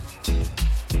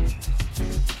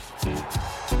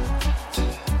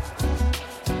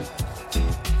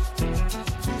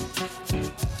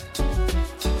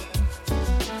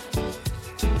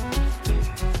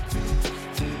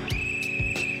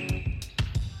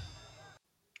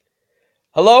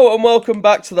Hello and welcome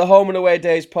back to the Home and Away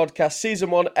Days podcast,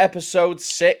 Season 1, Episode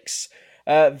 6.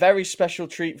 Very special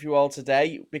treat for you all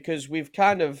today because we've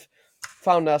kind of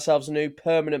found ourselves a new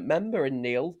permanent member in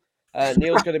Neil.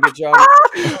 Neil's going to be joining...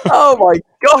 Oh my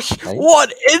gosh, Hey.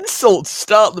 what an insult to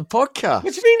start the podcast.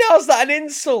 What do you mean, how's that an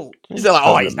insult? He's like,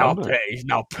 oh, he's Permanent now, member. he's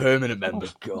now a permanent member.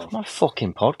 It's God. my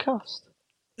fucking podcast.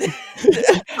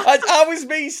 How is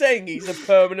me saying he's a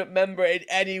permanent member in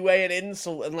any way an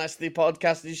insult unless the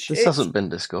podcast is shit? This hasn't been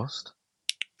discussed.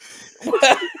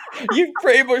 You've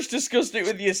pretty much discussed it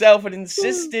with yourself and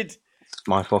insisted. It's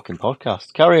my fucking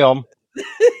podcast. Carry on.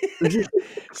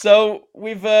 So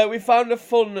we've found a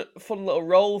fun little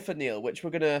role for Neil, which we're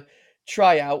gonna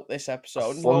try out this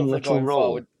episode. and Fun hopefully little going role.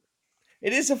 forward.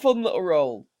 It is a fun little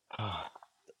role.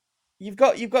 You've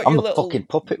got I'm your the little fucking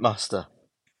puppet master.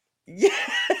 yeah.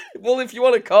 Well, if you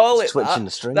want to call it Switching the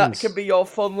that, strings. that can be your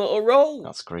fun little role.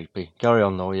 That's creepy. Carry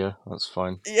on though, yeah. That's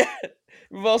fine. Yeah.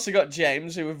 We've also got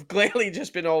James, who have clearly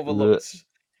just been overlooked.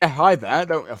 Hi there,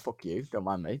 fuck you, don't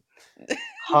mind me.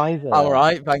 Hi there. All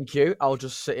right, thank you. I'll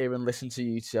just sit here and listen to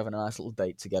you two have a nice little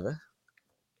date together.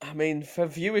 I mean, for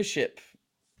viewership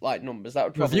numbers, that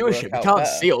would For probably viewership, work they out can't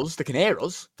better. see us, they can hear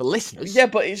us. For listeners. Yeah,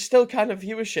 but it's still kind of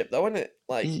viewership, though, isn't it?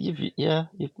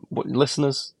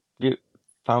 Listeners,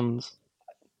 fans.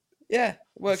 Yeah,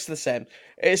 works the same.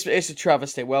 It's a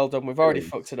travesty. Well done. We've already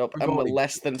fucked it up, and we're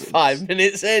less than 5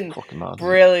 minutes in. Fucking mad.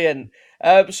 Brilliant.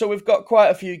 So we've got quite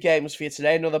a few games for you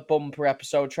today. Another bumper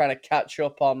episode, trying to catch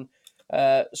up on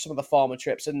some of the former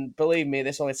trips. And believe me,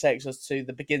 this only takes us to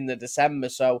the beginning of December.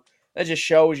 So that just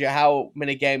shows you how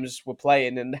many games we're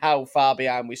playing and how far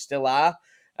behind we still are.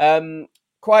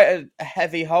 Quite a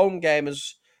heavy home game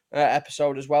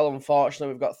episode as well.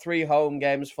 Unfortunately, we've got 3 home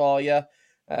games for you.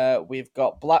 We've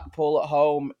got Blackpool at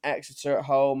home, Exeter at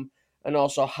home, and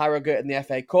also Harrogate in the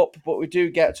FA Cup. But we do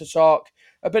get to talk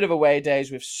a bit of away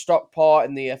days with Stockport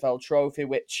in the EFL Trophy,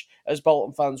 which, as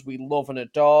Bolton fans, we love and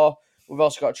adore. We've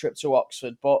also got a trip to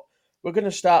Oxford, but we're going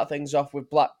to start things off with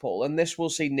Blackpool, and this will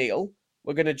see Neil.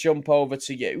 We're going to jump over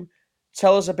to you.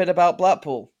 Tell us a bit about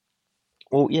Blackpool.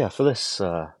 Well, yeah, for this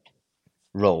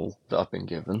role that I've been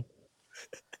given,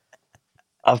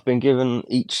 I've been given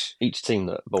each team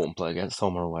that Bolton play against,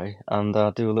 home or away, and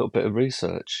I do a little bit of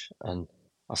research. And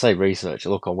I say research, I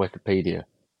look on Wikipedia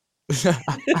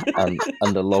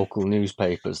and the local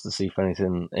newspapers to see if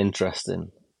anything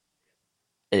interesting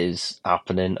is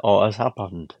happening or has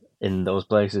happened in those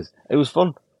places. It was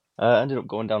fun. I ended up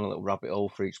going down a little rabbit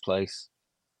hole for each place.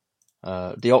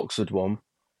 The Oxford one,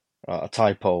 a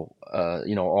typo,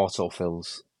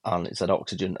 autofills, and it said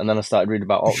oxygen. And then I started reading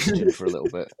about oxygen for a little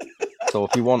bit. So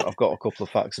if you want, I've got a couple of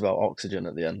facts about oxygen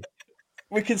at the end.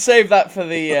 We can save that for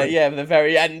the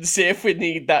very end, see if we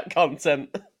need that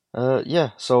content.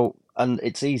 And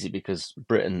it's easy because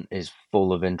Britain is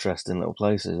full of interesting little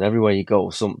places. Everywhere you go,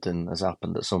 something has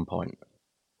happened at some point.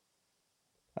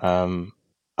 And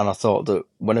I thought that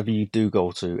whenever you do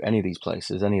go to any of these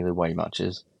places, any of the away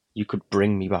matches, you could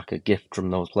bring me back a gift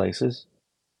from those places.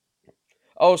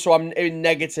 Oh, so I'm in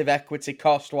negative equity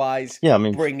cost-wise, Yeah, I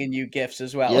mean, bringing you gifts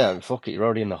as well. Yeah, fuck it, you're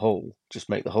already in the hole. Just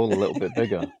make the hole a little bit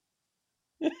bigger.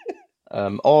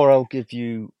 Or I'll give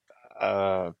you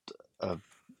a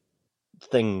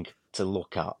thing to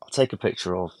look at. I'll take a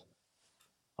picture of,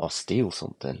 or steal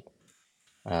something,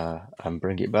 and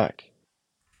bring it back.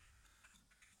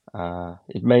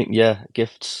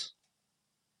 Gifts.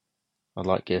 I'd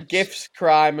like gifts. Gifts,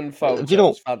 crime, and photos. If you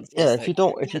don't, fantastic. if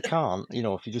you can't,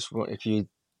 if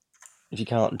you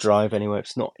can't drive anywhere,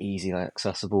 it's not easily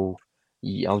accessible.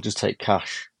 I'll just take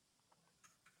cash.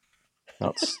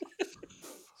 That's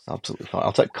absolutely fine.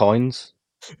 I'll take coins.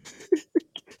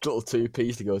 Little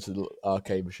 2p's to go to the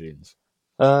arcade machines.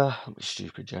 That'd be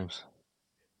stupid, James.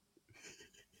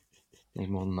 Need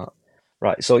more than that.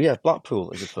 Right, so yeah,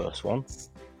 Blackpool is the first one.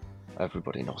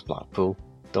 Everybody knows Blackpool,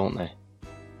 don't they?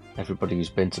 Everybody who's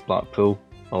been to Blackpool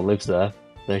or lives there,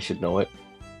 they should know it.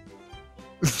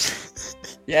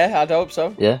 Yeah, I'd hope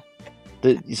so. Yeah.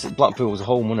 Blackpool was a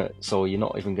home, wasn't it? So you're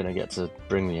not even going to get to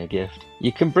bring me a gift.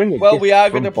 You can bring a gift. Well, we are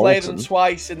going to play Bolton. them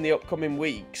twice in the upcoming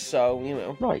weeks, so, you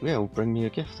know. Right, yeah, we'll bring me a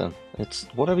gift then. It's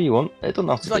whatever you want. It doesn't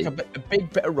have It's to like be. a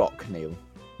big bit of rock, Neil.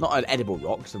 Not an edible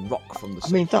rock, it's a rock from the... I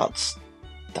mean, that's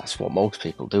what most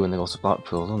people do when they go to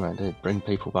Blackpool, don't they? They bring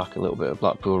people back a little bit of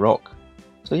Blackpool rock.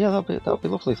 So yeah, that'd be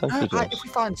lovely. Thank you, James. If we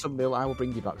find some, Neil, I will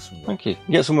bring you back some rock. Thank you.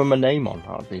 Get some with my name on.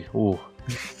 That'd be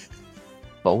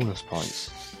bonus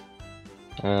points.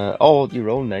 Or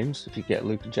your own names. If you get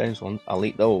Luke and James ones, I'll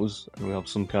eat those, and we have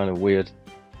some kind of weird.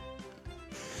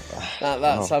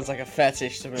 That sounds like a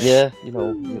fetish to me. Yeah,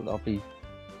 I'll be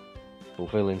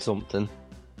fulfilling something.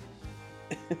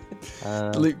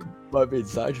 Luke might be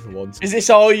inside you for once. Is this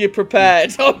all you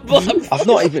prepared on Blackpool? I've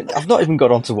not even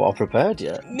got onto what I prepared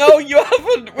yet. No, you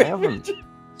haven't. I haven't.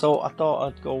 So I thought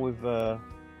I'd go with.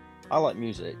 I like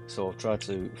music, so I've tried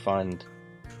to find.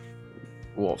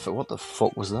 What the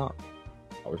fuck was that?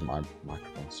 That was my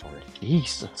microphone. Sorry.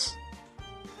 Jesus.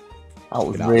 That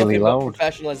was Look really Nothing but loud.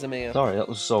 Professionalism here. Sorry, that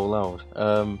was so loud.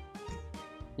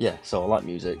 Yeah, so I like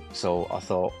music, so I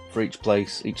thought for each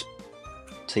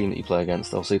team that you play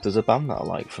against, I'll see if there's a band that I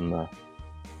like from there.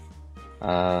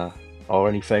 Or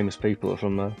any famous people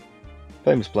from there.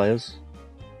 Famous players.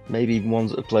 Maybe even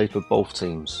ones that have played for both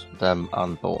teams, them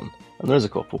and Bolton. And there's a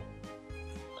couple.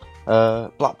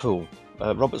 Blackpool.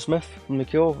 Robert Smith from The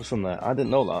Cure was from there. I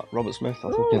didn't know that. Robert Smith. I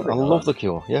love The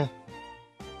Cure, yeah.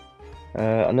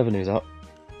 I never knew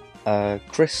that.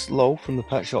 Chris Lowe from the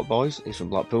Pet Shop Boys. He's from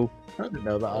Blackpool. I didn't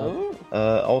know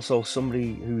that. Also,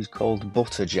 somebody who's called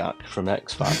Butterjack from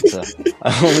X Factor.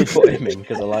 I only put him in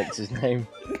because I liked his name.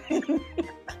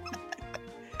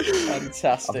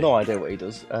 Fantastic. I've no idea what he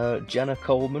does. Jenna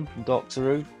Coleman from Doctor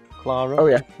Who. Clara. Oh,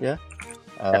 yeah.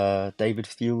 Yeah. David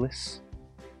Thewlis.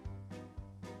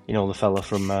 You know the fella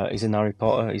from... he's in Harry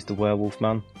Potter. He's the werewolf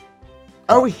man.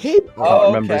 Oh, him? I can't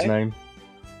remember his okay. name.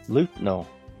 No.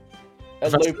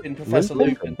 Lupin, Professor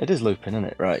Lupin. It is Lupin, isn't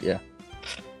it? Right, yeah.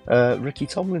 Ricky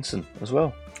Tomlinson as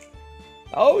well.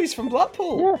 Oh, he's from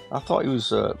Blackpool. Yeah, I thought he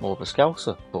was more of a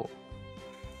Scouser, but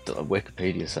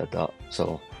Wikipedia said that,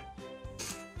 so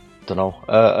don't know.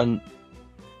 And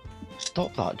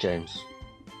stop that, James.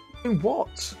 Doing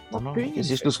what? I don't know. It's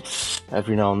just goes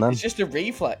every now and then. It's just a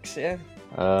reflex, yeah.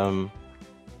 And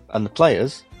the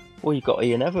players. Well, you've got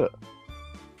Ian Evatt.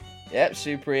 Yep,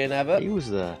 Super Ian Evatt. He was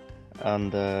there,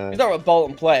 and He's not a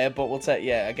Bolton player, but we'll take.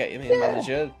 Yeah, I get him here,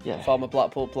 manager. Yeah. Former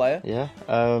Blackpool player. yeah.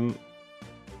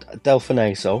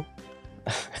 Delfinaso.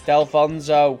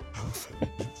 Delfonso.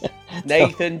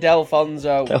 Nathan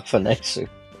Delfonso. Delfinasu.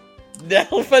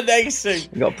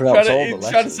 Delfonasu. You got to pronounce all the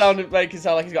Trying to letters. make it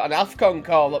sound like he's got an AFCON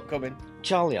call upcoming.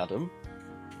 Charlie Adam.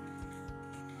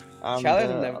 And, Charlie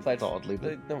Adam never played I thought for...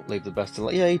 I'd leave the best to...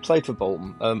 Yeah, he played for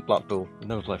Bolton. Blackpool. He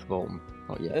never played for Bolton.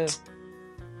 Not yet.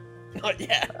 Not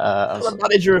yet. He's the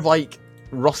manager of, like,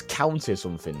 Ross County or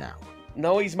something now.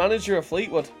 No, he's manager of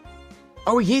Fleetwood.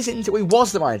 Oh, he is, isn't he? He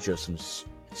was the manager of some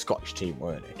Scottish team,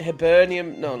 weren't he?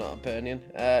 Hibernian. No, not Hibernian.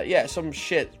 Yeah, some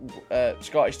shit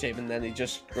Scottish team, and then he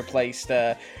just replaced...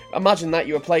 imagine that,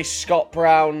 you replace Scott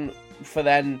Brown for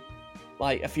then,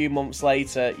 like, a few months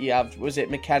later, you have... Was it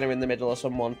McKenna in the middle or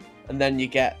someone? And then you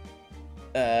get...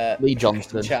 Lee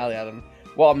Johnston. Charlie Adam.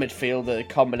 What a midfielder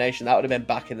combination. That would have been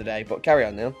back in the day. But carry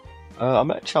on, Neil. I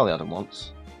met Charlie Adam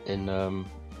once in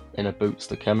a Boots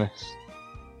the Chemist.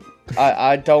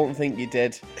 I don't think you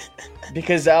did.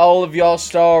 Because all of your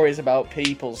stories about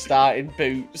people starting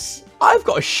Boots... I've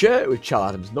got a shirt with Charlie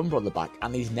Adams' number on the back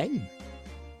and his name.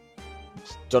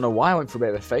 Don't know why I went for a bit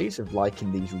of a phase of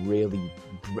liking these really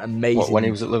amazing... What, when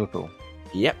he was at Liverpool?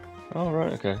 Yep. Oh,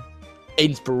 right, okay.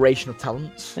 Inspirational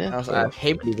talents. Yeah, I also had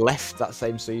him when he left that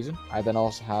same season. I then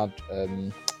also had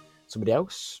somebody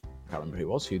else, I can't remember who it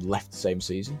was, who left the same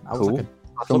season. I was Cool. like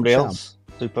Somebody charm. else.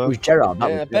 It Superb. was Gerard. That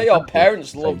Yeah, I was- bet your that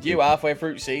parents was loved the you same halfway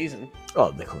through the season. season.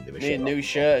 Oh, they couldn't give a Need shit. a new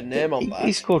shirt and name on back.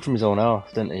 He scored from his own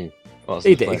half, didn't he? Well, He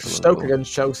he's did. played for Stoke Liverpool.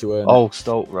 against Chelsea, weren't Oh,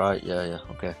 Stoke, right, yeah,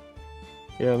 okay.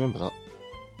 Yeah, I remember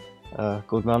that.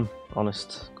 Good man,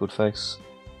 honest, good face.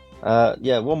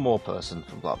 Yeah, one more person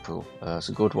from Blackpool. It's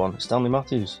a good one. Stanley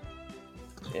Matthews,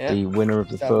 Yeah. the winner of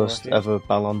the Stanley first Matthews. ever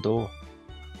Ballon d'Or.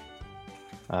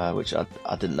 Which I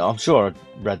didn't know. I'm sure I'd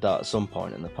read that at some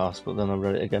point in the past, but then I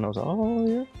read it again. I was like,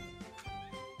 oh,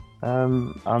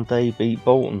 yeah. And they beat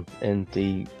Bolton in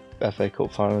the FA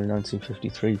Cup final in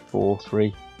 1953,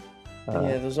 4-3.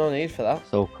 Yeah, there's no need for that.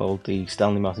 So-called the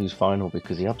Stanley Matthews final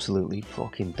because he absolutely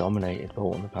fucking dominated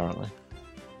Bolton, apparently.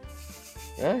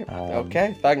 Right.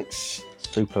 Okay, thanks.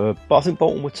 Superb. But I think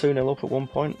Bolton were 2-0 up at one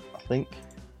point, I think.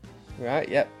 Right,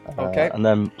 yep. Okay. And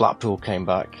then Blackpool came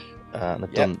back. And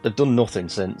they've done nothing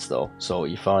since, though, so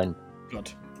you're fine.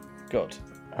 Good.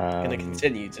 Going to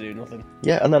continue to do nothing.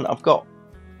 Yeah, and then I've got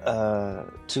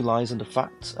 2 lies and a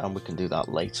fact, and we can do that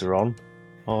later on.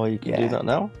 Or you can do that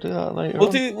now. Do that later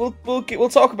on. We'll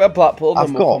talk about Blackpool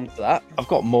and we'll come to that. I've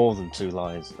got more than 2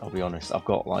 lies, I'll be honest. I've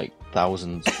got like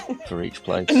thousands for each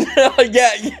place.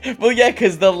 yeah,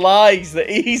 because the lies they're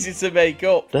easy to make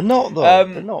up. They're not though.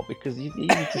 They're not because you need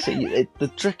to see the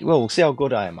trick. Well, we'll see how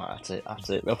good I am at it.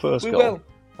 My first We go, will.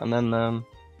 and then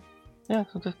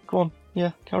okay, go on.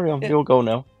 Yeah, carry on. You'll go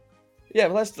now. Yeah,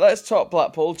 let's talk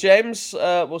Blackpool. James,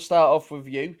 we'll start off with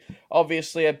you.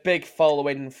 Obviously, a big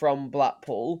following from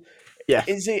Blackpool. Yeah.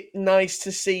 Is it nice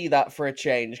to see that for a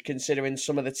change, considering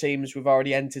some of the teams we've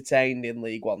already entertained in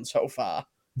League One so far?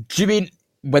 Do you mean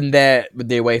when they're with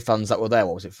the away fans that were there?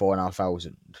 What was it,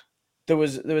 4,500? There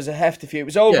was a hefty few. It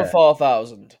was over Yeah.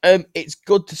 4,000. It's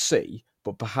good to see,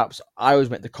 but perhaps I always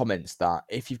make the comments that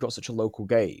if you've got such a local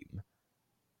game,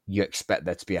 you expect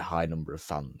there to be a high number of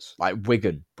fans. Like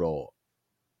Wigan brought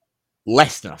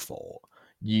less than I thought.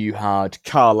 You had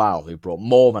Carlisle who brought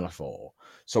more than I thought.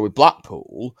 So with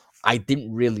Blackpool, I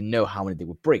didn't really know how many they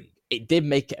would bring. It did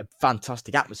make it a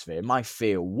fantastic atmosphere. My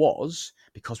fear was,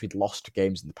 because we'd lost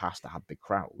games in the past that had big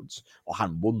crowds or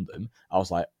hadn't won them, I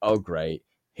was like, oh great,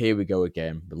 here we go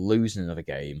again. We're losing another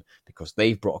game because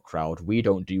they've brought a crowd. We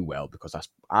don't do well because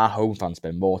our home fans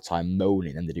spend more time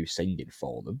moaning than they do singing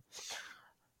for them.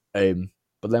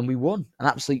 But then we won. An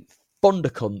absolute thunder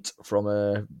cunt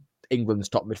from England's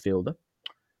top midfielder.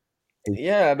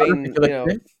 Yeah, I I don't mean,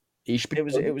 think he should be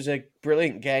it was a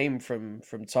brilliant game from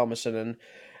Thomason,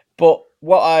 but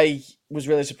what I was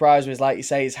really surprised with, like you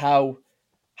say, is how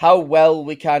well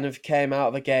we kind of came out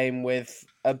of a game with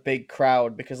a big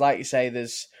crowd. Because, like you say,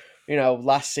 there's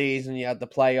last season you had the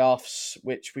playoffs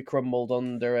which we crumbled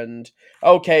under, and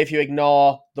okay, if you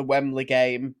ignore the Wembley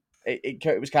game,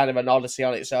 it was kind of an odyssey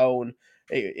on its own.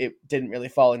 It didn't really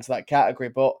fall into that category,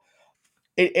 but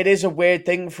it is a weird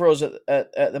thing for us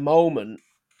at the moment,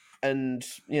 and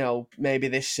maybe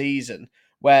this season,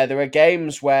 where there are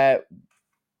games where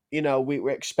we were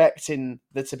expecting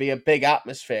there to be a big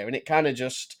atmosphere, and it kind of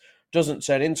just doesn't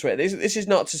turn into it. This is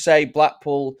not to say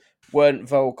Blackpool weren't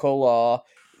vocal or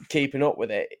keeping up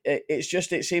with it. It's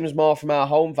just, it seems more from our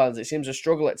home fans. It seems a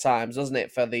struggle at times, doesn't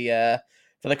it, for the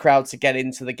crowd to get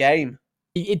into the game.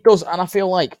 It does, and I feel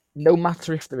like no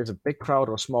matter if there is a big crowd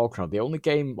or a small crowd, the only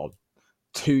game, well,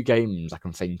 2 games I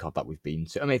can think of that we've been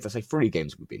to, I mean, if I say 3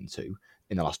 games we've been to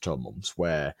in the last 12 months,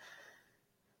 where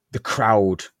the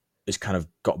crowd has kind of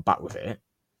got back with it,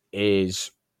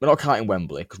 is, we're not counting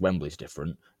Wembley, because Wembley's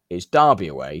different, is Derby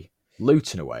away,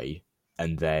 Luton away,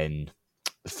 and then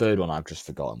the third one I've just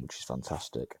forgotten, which is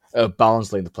fantastic.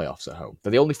 Barnsley in the playoffs at home.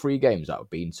 They're the only 3 games that I've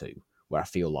been to where I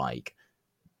feel like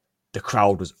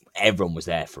everyone was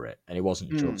there for it, and it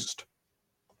wasn't just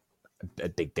a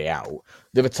big day out.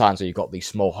 The other times where you've got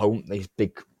these these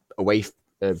big away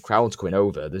crowds coming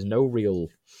over, there's no real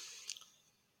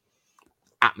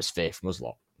atmosphere from us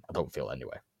lot. I don't feel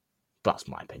anyway. That's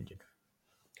my opinion.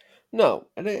 No,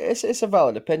 and it's a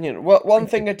valid opinion. One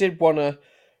thing I did want to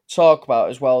talk about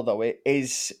as well, though,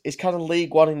 is kind of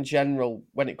League One in general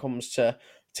when it comes to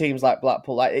teams like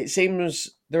Blackpool. Like, it seems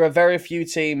there are very few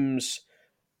teams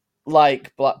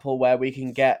like Blackpool where we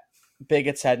can get big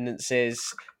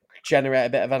attendances, generate a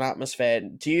bit of an atmosphere.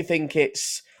 Do you think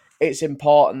it's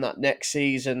important that next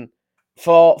season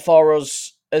for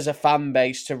us as a fan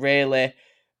base to really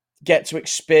get to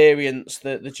experience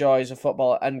the joys of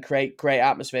football and create great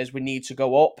atmospheres, we need to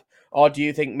go up? Or do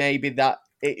you think maybe that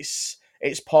it's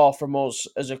poor from us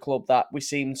as a club that we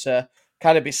seem to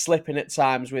kind of be slipping at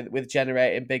times with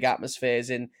generating big atmospheres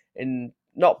in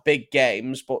not big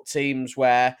games, but teams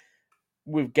where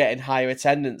we're getting higher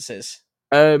attendances?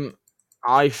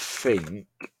 I think,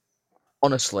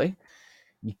 honestly,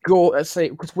 you go, let's say,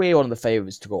 because we're one of the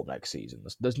favourites to go up next season.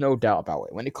 There's no doubt about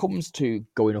it. When it comes to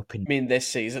going up in, I mean, this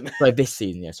season. sorry, this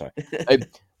season, yeah, sorry.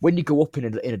 When you go up in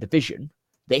a division,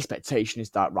 the expectation is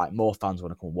that, right, more fans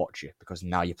want to come and watch you because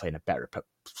now you're playing a better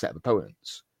set of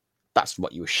opponents. That's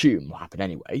what you assume will happen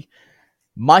anyway.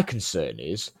 My concern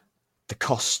is the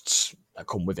costs that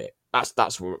come with it.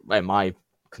 That's where my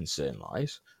concern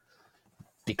lies.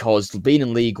 Because being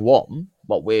in League One,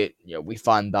 we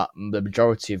find that the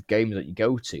majority of games that you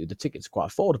go to, the tickets are quite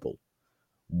affordable.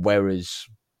 Whereas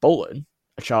Bolton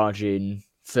are charging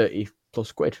 30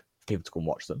 plus quid for people to come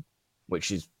watch them, which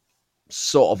is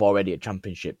sort of already at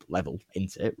championship level,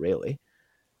 isn't it, really?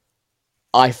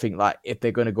 I think that if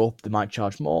they're going to go up, they might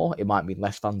charge more. It might mean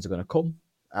less fans are going to come,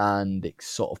 and it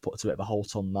sort of puts a bit of a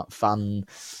halt on that fan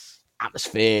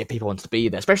atmosphere. People want to be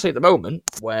there, especially at the moment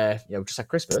where, just like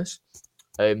Christmas,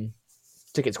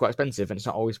 tickets are quite expensive, and it's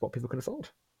not always what people can afford.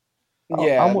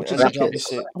 Yeah, How much are and tickets?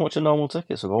 obviously, How much are normal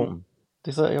tickets for Bolton?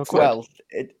 30 odd quid? well,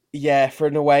 yeah, for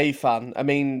an away fan. I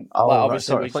mean, Oh, like, right,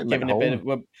 obviously sorry, I we're thought you meant giving a bit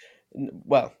home. of,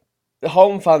 well, the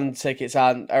home fan tickets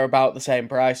are about the same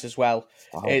price as well.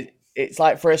 Wow. It's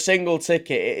like, for a single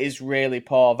ticket, it is really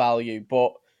poor value,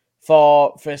 but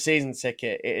for a season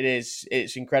ticket,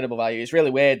 it's incredible value. It's really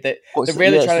weird that they're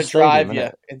really It's trying the to stadium, drive isn't you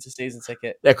it? into season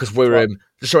ticket. Yeah, because we're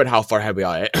just showing how far ahead we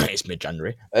are. It's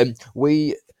mid-January.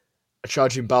 We are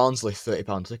charging Barnsley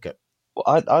 £30 ticket.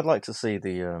 Well, I'd like to see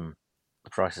the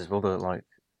prices of other like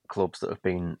clubs that have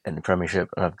been in the Premiership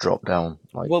and have dropped down.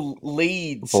 Like Well,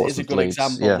 Leeds is a Portsmouth, good Leeds,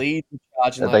 example. yeah. Leeds are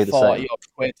charging Are they like the 40 same? odd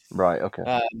quid. Right.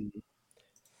 Okay.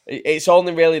 It's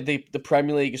only really the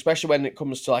Premier League, especially when it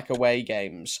comes to like away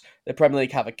games. The Premier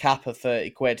League have a cap of 30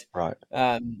 quid. Right.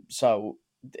 So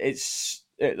that's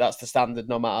the standard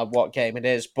no matter what game it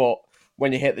is. But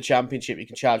when you hit the Championship, you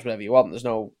can charge whatever you want. There's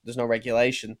no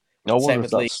regulation. I wonder Same if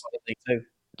with League that's 1 and League 2.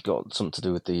 got something to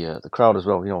do with the crowd as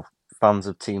well. You know, fans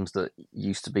of teams that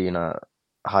used to be in a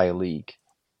higher league.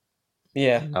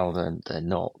 Yeah. Now they're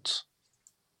not.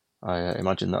 I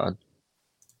imagine that'd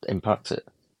impact it.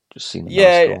 Just seeing the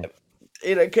Yeah, score.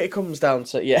 it comes down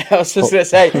to I was just gonna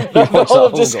say that Hull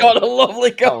have just got a lovely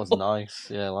goal. That was nice.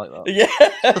 Yeah, I like that.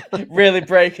 Yeah, really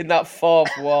breaking that fourth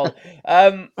wall.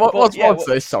 What's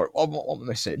this? Sorry, what am I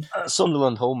missing?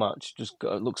 Sunderland Hull match.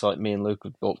 It looks like me and Luke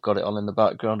have both got it on in the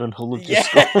background, and Hull have just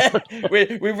scored.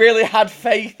 we really had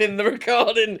faith in the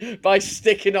recording by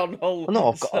sticking on Hull. No,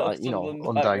 I've got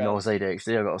undiagnosed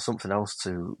ADHD. I've got something else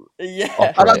to.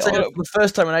 Yeah, I'd say for the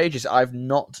first time in ages, I've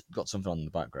not got something on in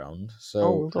the background. So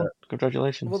well done.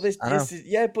 Congratulations. Well, this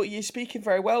is but you're speaking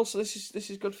very well, so this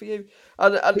is good for you.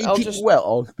 And I'll just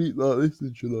I'll speak like this,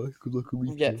 then shall I? Because I can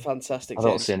read. Yeah, fantastic. I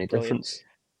don't see any difference.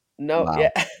 No, Wow.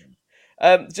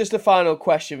 yeah. Just a final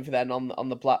question for then on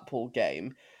the Blackpool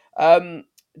game.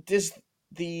 Does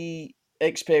the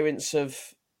experience of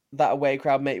that away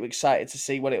crowd make you excited to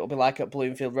see what it will be like at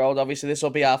Bloomfield Road? Obviously, this will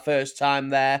be our first time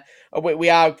there. We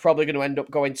are probably going to end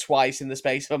up going twice in the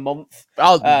space of a month.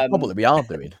 Probably we are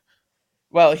doing.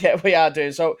 Well, yeah, we are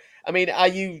doing. So, I mean,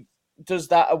 does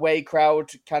that away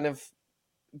crowd kind of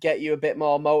get you a bit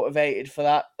more motivated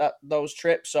for those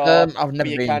trips, or I've never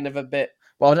been kind of a bit?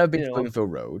 Well, I've never been to Bloomfield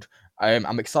Road.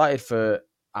 I'm excited for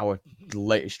our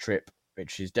latest trip,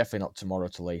 which is definitely not tomorrow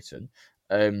to Leighton.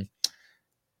 I'm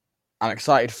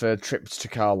excited for trips to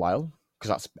Carlisle because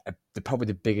that's probably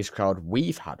the biggest crowd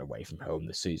we've had away from home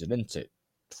this season, isn't it?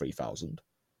 3,000.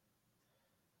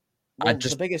 Well,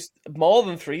 the biggest, more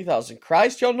than 3,000.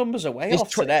 Christ, your numbers are way off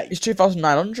today. It's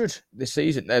 2,900 this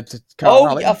season. I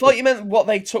thought you meant what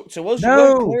they took to us. No, you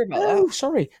weren't clear about that.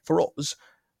 Sorry. For us,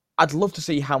 I'd love to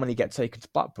see how many get taken to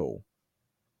Blackpool.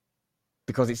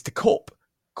 Because it's the Cup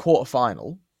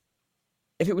quarter-final.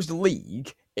 If it was the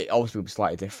league, it obviously would be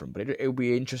slightly different, but it would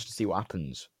be interesting to see what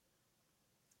happens.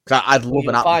 Because I'd love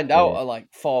an atmosphere. Find out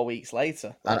like 4 weeks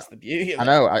later. That's the beauty of it. I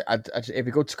know. It'd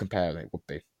be good to compare. It would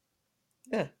be.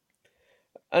 Yeah.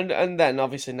 And then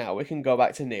obviously now we can go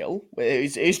back to Neil,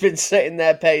 who's been sitting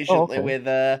there patiently with.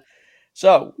 Right.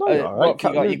 What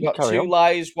have you got? You've got 2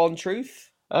 lies, 1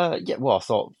 truth. Yeah. Well, I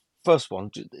thought first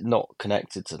one not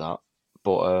connected to that,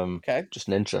 but just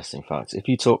an interesting fact. If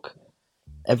you took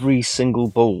every single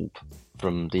bulb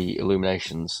from the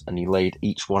illuminations and you laid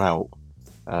each one out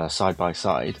side by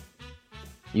side,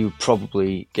 you would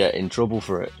probably get in trouble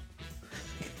for it.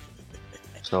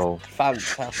 So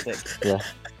fantastic.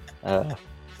 Yeah.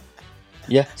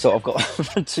 Yeah, so I've got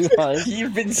 2 lies.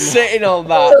 You've been sitting on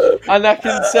that, and I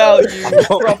can tell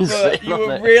you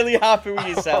were really happy with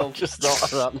yourself. I've just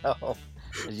thought of that now,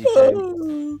 as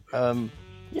you came.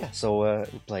 So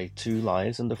we play 2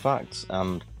 lies and a fact,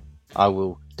 and I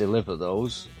will deliver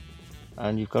those,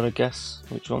 and you've got to guess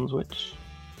which one's which.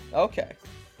 Okay.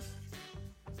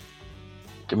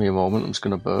 Give me a moment, I'm just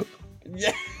going to burp.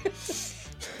 Yeah.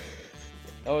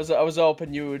 I was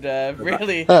hoping you would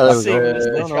really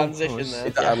seamlessly transition there.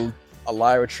 Is that a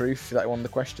lie or a truth? Is that one of the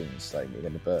questions? Like you're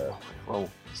going to burp? Well,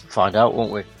 find out,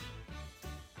 won't we?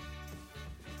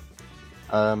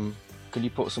 Could you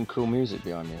put some cool music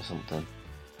behind me or something?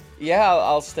 Yeah,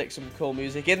 I'll stick some cool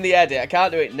music in the edit. I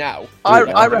can't do it now. I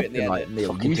reckon,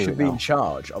 Neil, you should be in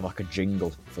charge of like a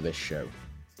jingle for this show.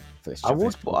 I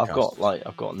would, but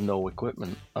I've got no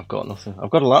equipment. I've got nothing.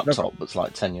 I've got a laptop that's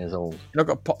like 10 years old. You've not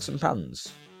got pots and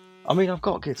pans? I mean, I've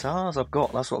got guitars. I've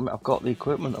got the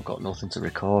equipment. I've got nothing to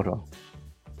record on.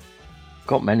 I've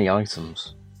got many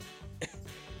items.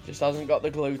 Just hasn't got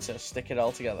the glue to stick it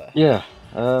all together. Yeah.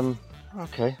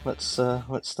 Okay. Let's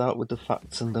start with the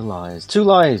facts and the lies. 2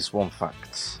 lies, 1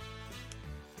 fact.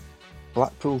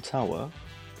 Blackpool Tower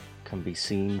can be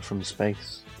seen from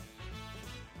space.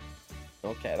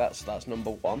 Okay, that's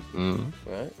number 1.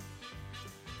 Right.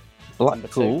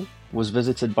 Blackpool was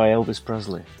visited by Elvis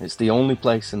Presley. It's the only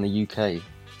place in the UK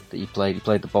that he played. He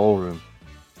played the ballroom.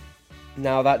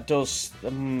 Now that does.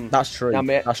 That's true.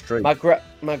 That's true.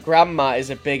 My grandma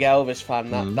is a big Elvis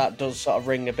fan. That does sort of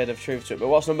ring a bit of truth to it. But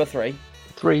what's number 3?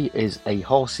 3 is a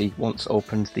horsey once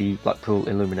opened the Blackpool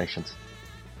illuminations.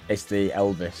 It's the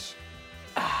Elvis.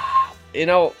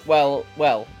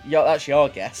 Well, that's your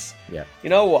guess. Yeah.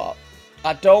 You know what?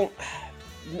 I don't.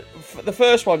 the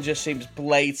first one just seems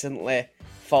blatantly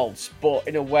false, but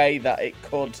in a way that it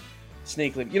could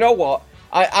sneakily. You know what?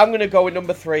 I'm going to go with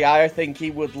number 3. I think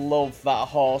he would love that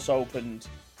horse opened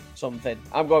something.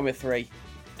 I'm going with 3.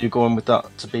 You're going with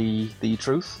that to be the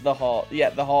truth? The horse.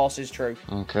 Yeah, the horse is true.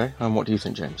 Okay, and what do you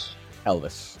think, James?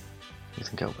 Elvis. You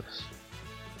think Elvis?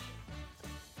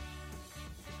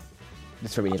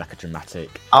 This would be like a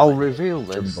dramatic. I'll reveal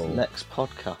this jumble. next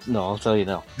podcast. No, I'll tell you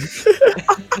now.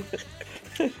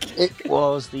 It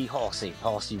was the horsey.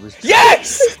 Horsey was...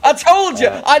 Yes! I told you!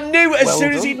 I knew as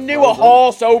soon as he knew a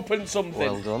horse opened something.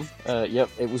 Well done. Yep,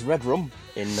 it was Red Rum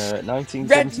in 1977.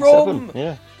 Red Rum!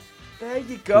 Yeah. There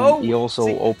you go. He also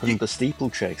opened the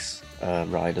steeplechase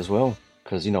ride as well.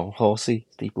 Because, horsey,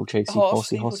 steeplechasey,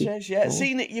 horsey. Steeplechase, yeah.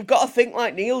 See, you've got to think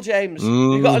like Neil James.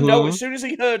 Mm-hmm. You've got to know as soon as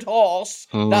he heard horse,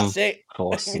 that's it.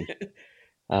 Horsey.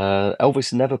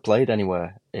 Elvis never played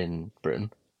anywhere in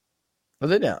Britain. Was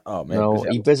it? Oh, maybe. No,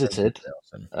 he visited.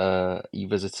 He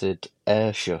visited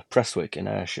Ayrshire, Prestwick in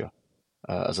Ayrshire,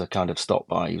 as a kind of stop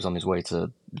by. He was on his way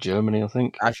to Germany, I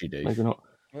think. As you do. Maybe not.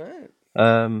 Right.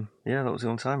 Yeah, that was the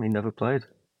only time he never played.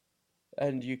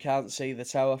 And you can't see the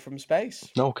tower from space.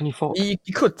 No, can you fuck? You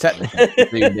could technically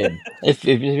zoom in. If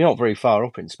you're not very far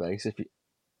up in space,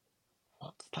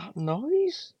 what's that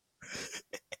noise?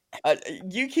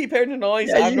 You keep hearing the noise.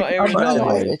 Yeah, I'm not hearing I'm the not-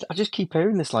 noise. I just keep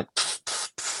hearing this like. Pff,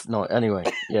 pff, pff. No, anyway,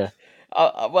 yeah.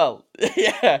 Well,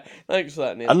 yeah. Thanks for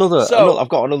that, Neil. I've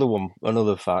got another one.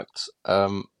 Another fact.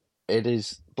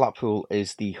 Blackpool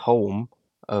is the home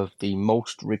of the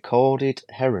most recorded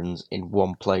herons in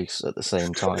one place at the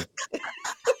same time.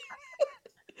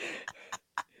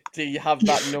 Do you have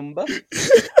that number?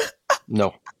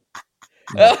 No.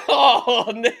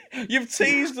 Oh, you've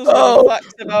teased us with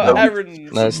facts about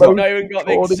herons. No, it's We've not not even got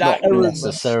the exact number.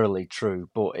 necessarily true,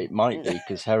 but it might be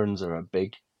because herons are a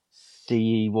big,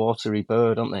 sea watery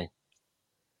bird, aren't they?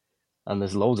 And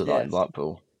there's loads of that in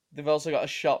Blackpool. They've also got a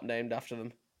shop named after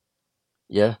them.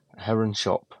 Yeah, Heron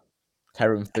Shop.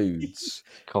 Heron Foods.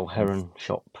 Called Heron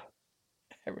Shop.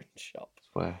 Heron Shop.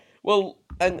 Where? Well,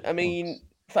 and I mean,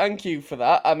 thank you for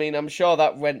that. I mean, I'm sure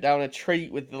that went down a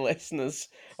treat with the listeners.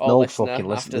 No fucking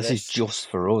listen. This is just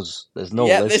for us. There's no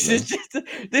listening.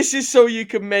 This is so you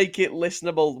can make it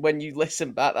listenable when you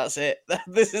listen back. That's it.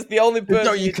 This is the only person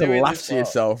So you you're can doing laugh this to for.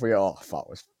 yourself. That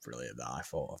was brilliant. That I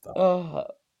thought of that. Oh,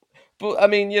 but I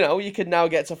mean, you can now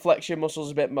get to flex your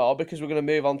muscles a bit more because we're going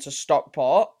to move on to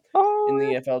Stockport in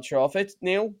the EFL Trophy.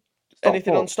 Neil,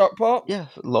 anything on Stockport? Yeah,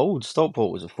 loads.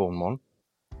 Stockport was a fun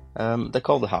one. They're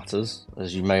called the Hatters,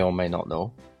 as you may or may not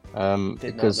know.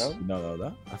 Because No,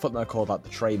 that. I thought they were called like the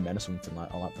train men or something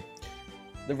like that.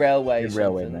 The railway. The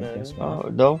railway men. Yes,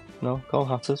 no, called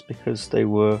Hatters because they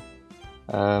were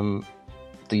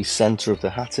the centre of the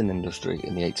hatting industry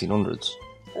in the 1800s.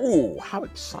 Oh, how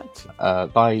exciting!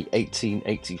 By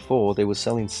 1884, they were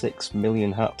selling 6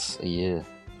 million hats a year.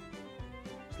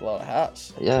 A lot of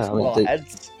hats. Yeah, a lot of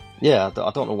heads. Yeah,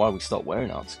 I don't know why we stopped wearing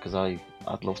hats because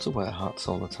I'd love to wear hats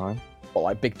all the time. What,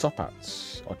 like big top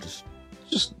hats, or just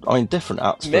different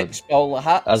hats. Mixed bowler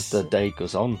hats. As the day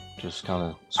goes on, just kind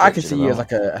of. I can see you as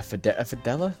like a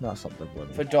Fidela. No, that's not the one.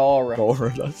 Fedora.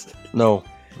 No.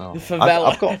 The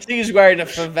favela. He's wearing a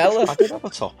favela. I did have a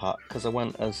top hat because I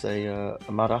went as a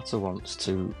Mad Hatter once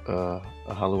to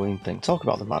a Halloween thing. Talk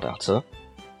about the Mad Hatter.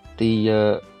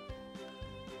 The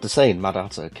saying Mad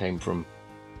Hatter came from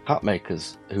hat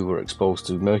makers who were exposed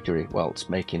to mercury whilst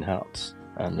making hats,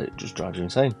 and it just drives you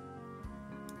insane.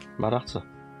 Mad Hatter.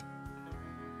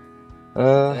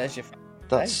 There's your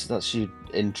that's your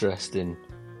interesting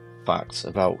facts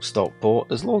about Stockport.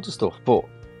 There's loads of stuff, but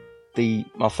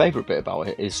my favourite bit about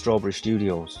it is Strawberry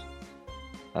Studios,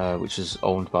 which is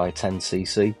owned by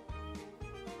 10cc.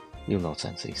 You'll know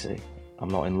 10cc. I'm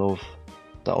Not in Love.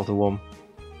 That other one.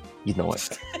 You know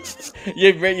it.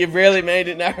 You've really made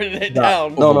it, narrowed it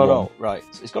down. No. Right.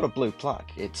 It's got a blue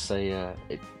plaque. It's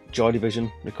Joy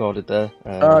Division recorded there.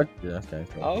 Yeah, okay.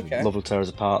 Okay. Love Will Tear Us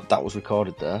Apart. That was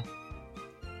recorded there.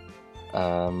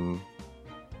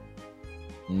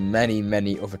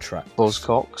 Many other tracks.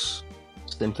 Buzzcocks,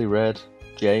 Simply Red,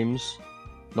 James.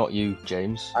 Not you,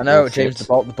 James. I know, James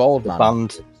the bald man.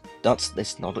 Band.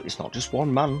 It's not just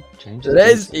one man, James. It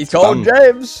is. He's called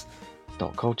James. It's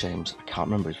not called James. I can't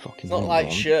remember his fucking name. Not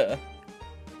like sure.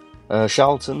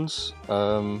 Charlton's.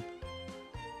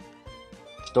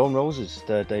 Stone Roses,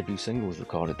 their debut single was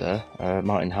recorded there.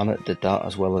 Martin Hannett did that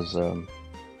as well as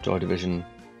Joy Division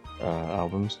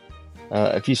albums.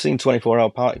 If you've seen 24 Hour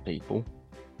Party People,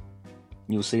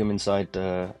 you'll see them inside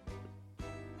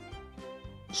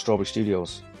Strawberry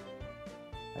Studios.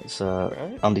 It's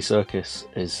Right. Andy Serkis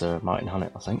is Martin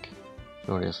Hannett, I think.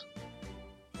 Sure he is.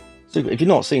 super. If you've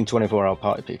not seen 24-Hour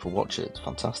Party People, watch it. It's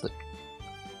fantastic.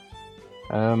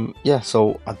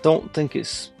 So I don't think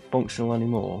it's functional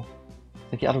anymore. I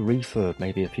think it had a refurb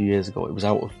maybe a few years ago. It was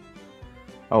out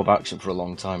of action for a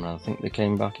long time, and I think they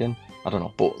came back in. I don't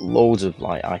know, but loads of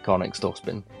like iconic stuff's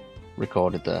been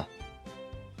recorded there.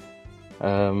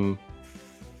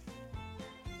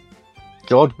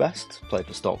 George Best played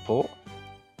for Stockport.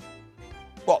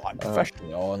 What, like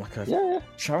professionally or like a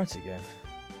charity game?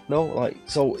 No, like,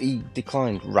 so he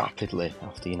declined rapidly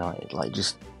after United, like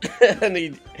just... And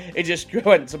he just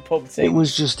went to pub team. It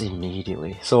was just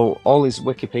immediately. So all his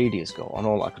Wikipedia's got, and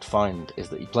all I could find, is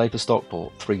that he played for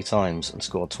Stockport 3 times and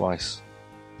scored twice.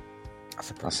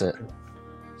 That's it.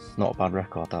 Not a bad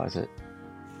record, that is it.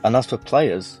 And as for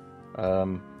players,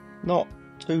 not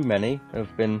too many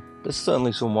have been... There's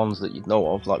certainly some ones that you'd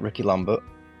know of, like Ricky Lambert.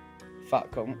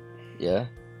 Fat cunt. Yeah.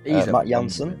 Matt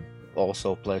Jansen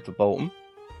also played for Bolton.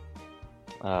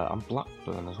 And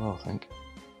Blackburn as well, I think.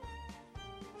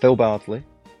 Phil Bardley,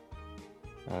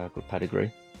 good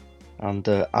pedigree. And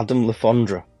Adam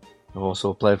Lefondre, who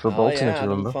also played for Bolton, if you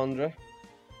remember. Lefondre.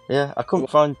 Yeah, I couldn't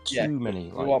find too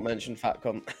many. We won't mention fat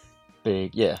cunt.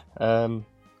 Big, yeah.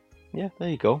 Yeah, there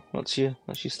you go. That's your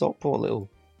Stockport little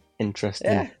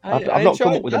interesting. Yeah, I've not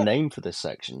come up with a name for this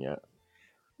section yet.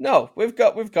 No, we've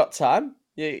got time.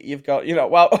 You've got,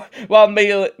 while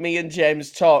me and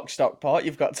James talk Stockport,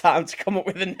 you've got time to come up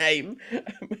with a name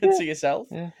to yourself.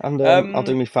 Yeah, and I'll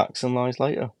do my facts and lies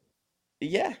later.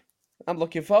 Yeah, I'm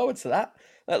looking forward to that.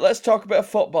 Let's talk a bit of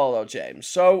football though, James.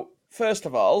 So, first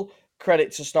of all,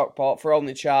 credit to Stockport for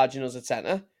only charging us a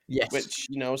tenner. Yes. Which,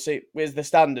 is the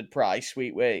standard price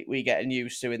we getting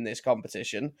used to in this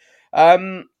competition.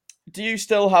 Do you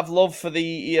still have love for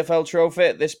the EFL trophy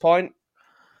at this point?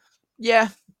 Yeah,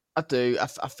 I do.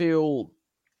 I feel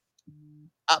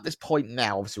at this point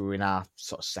now, obviously we're in our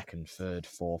sort of second, third,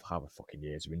 fourth, however fucking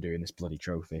years we've been doing this bloody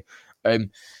trophy. The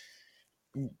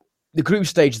group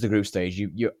stage is the group stage.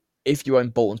 You if you're in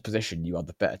Bolton's position, you are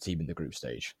the better team in the group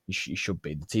stage. You should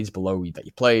be. The teams below you that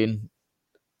you're playing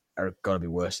are going to be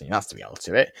worse than you. That's the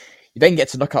reality of it. You then get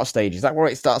to knockout stages. That's where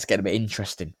it starts getting a bit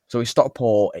interesting. So in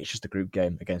Stockport, it's just a group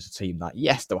game against a team that,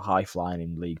 yes, they were high flying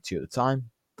in League 2 at the time,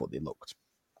 but they looked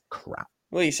crap.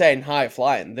 Well, you're saying high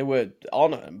flying. They were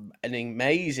on an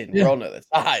amazing run at the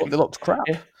time. But they looked crap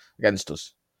against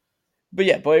us. But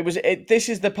this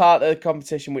is the part of the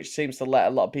competition which seems to let a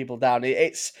lot of people down.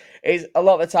 It's a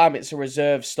lot of the time it's a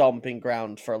reserve stomping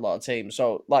ground for a lot of teams.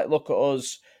 So, like, look at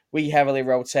us. We heavily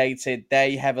rotated.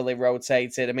 They heavily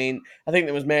rotated. I mean, I think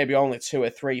there was maybe only 2 or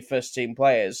 3 first-team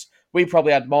players. We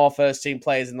probably had more first-team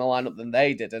players in the lineup than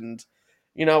they did. And,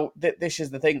 this is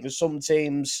the thing. Because some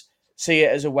teams see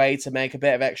it as a way to make a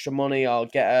bit of extra money or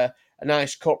get a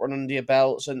nice cup run under your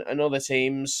belts. And other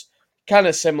teams, kind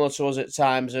of similar to us at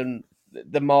times, and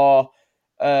the more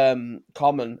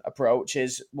common approach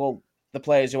is, well, the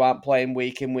players who aren't playing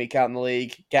week in, week out in the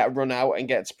league get a run out and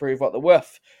get to prove what they're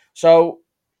worth. So,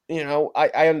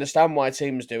 I understand why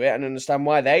teams do it and understand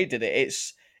why they did it.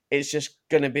 It's just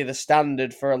going to be the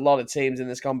standard for a lot of teams in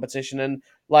this competition, and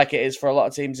like it is for a lot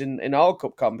of teams in all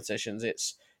cup competitions.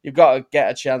 You've got to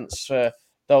get a chance for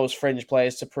those fringe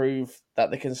players to prove that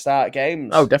they can start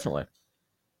games. Oh, definitely.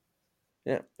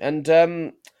 Yeah.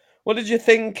 And what did you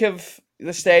think of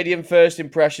the stadium first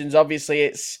impressions? Obviously,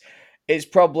 it's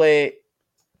probably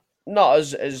not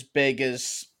as big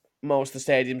as most of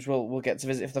the stadiums we'll get to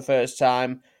visit for the first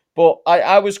time. But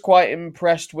I was quite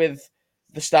impressed with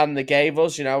the stand they gave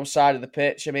us, side of the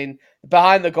pitch. I mean,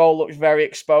 behind the goal looked very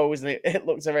exposed, and it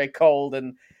looked a very cold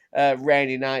and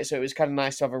rainy night, so it was kind of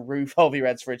nice to have a roof over your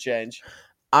heads for a change.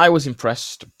 I was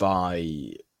impressed by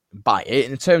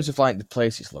it in terms of like the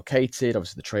place it's located.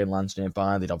 Obviously, the train line's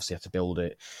nearby. They'd obviously have to build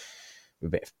it with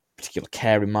a bit of particular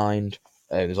care in mind.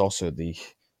 There's also the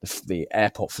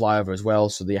airport flyover as well,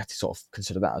 so they have to sort of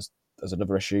consider that as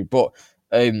another issue. But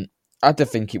I did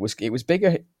think it was bigger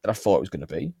than I thought it was going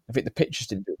to be. I think the pictures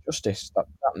didn't do it justice. That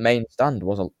main stand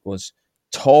was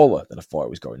taller than I thought it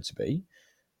was going to be.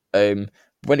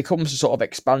 When it comes to sort of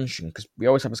expansion, because we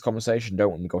always have this conversation, don't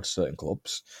we, when we go to certain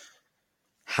clubs,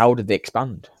 how did they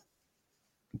expand?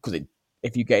 Because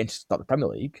if you get into the Premier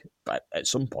League, at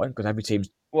some point, because every team's...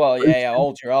 Well, yeah,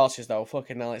 hold your horses, though.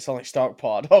 Fucking hell, it's only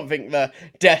Stockport. I don't think they're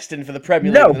destined for the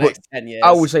Premier League in the next 10 years.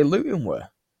 I would say Luton were.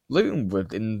 Luton were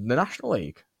in the National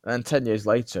League. And then 10 years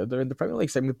later, they're in the Premier League.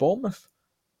 Same with Bournemouth.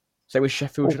 Same with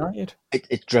Sheffield United.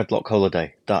 It's Dreadlock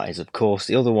Holiday. That is, of course,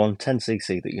 the other one,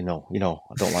 10cc, that you know.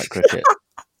 I don't like cricket.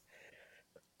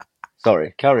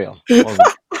 Sorry, carry on.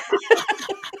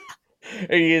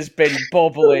 He has been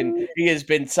bubbling. He has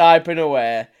been typing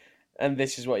away. and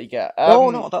this is what you get.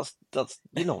 No, that's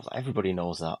everybody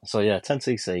knows that. So yeah,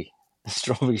 10cc,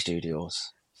 Strawberry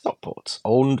Studios, Stockport,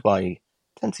 owned by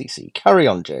 10cc. Carry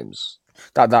on, James.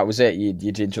 That was it. You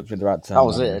interrupted me at the right time. That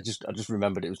was it. I just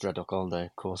remembered it was Dreadlock Holiday.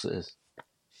 Of course it is.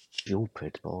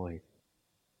 Stupid boy.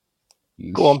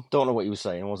 Go on. Don't know what you were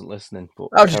saying. I wasn't listening. But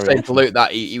I was just saying to Luke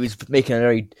that he was making a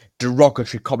very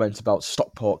derogatory comment about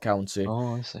Stockport County.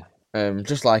 Oh, I see.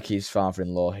 Just like his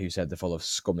father-in-law, who said they're full of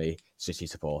scummy City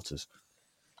supporters.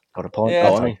 Got a point.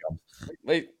 Yeah.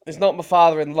 It's not my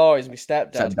father-in-law; it's my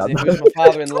stepdad. Because if it was my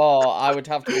father-in-law, I would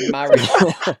have to be married.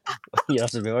 You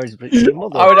have to be married to your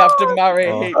mother. I would have to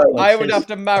marry. I would have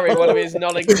to marry one of his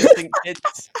non-existent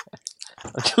kids.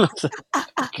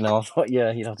 No, I thought,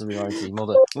 you'd have to be married to your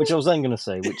mother, which I was then going to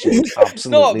say, which is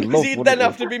absolutely because he'd then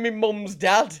have to be my mum's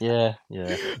dad. Yeah.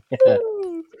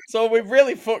 So we've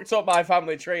really fucked up my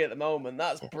family tree at the moment.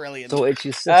 That's brilliant. So it's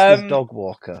your sister's dog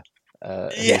walker who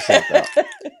said that.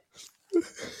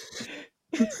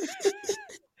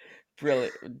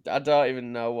 Brilliant. I don't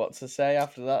even know what to say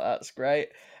after that. That's great.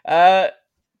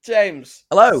 James.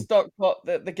 Hello. Stockport,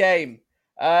 the game.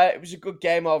 It was a good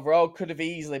game overall. Could have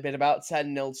easily been about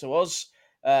 10-0 to us.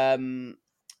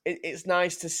 It's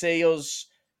nice to see us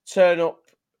turn up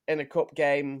in a cup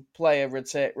game, play a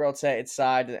rotated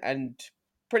side, and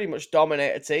pretty much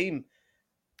dominate a team.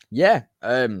 Yeah.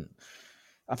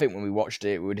 I think when we watched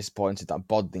it, we were disappointed that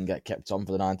Bod didn't get kept on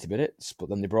for the 90 minutes, but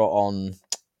then they brought on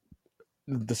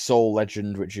the sole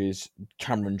legend, which is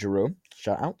Cameron Jerome,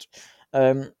 shout out,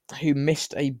 who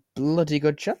missed a bloody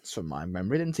good chance from my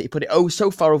memory, didn't he? He put it so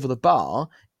far over the bar,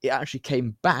 it actually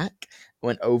came back,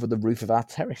 went over the roof of our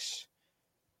terrace.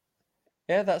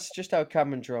 Yeah, that's just how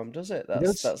Cameron Jerome does it.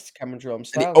 That's Cameron Jerome's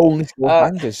style. And he only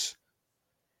scores bangers.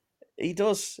 He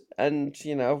does, and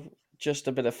just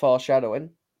a bit of foreshadowing.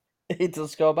 He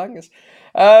does score bangers.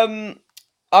 I'm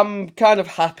kind of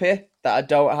happy that I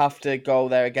don't have to go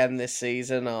there again this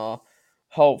season, or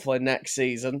hopefully next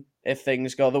season if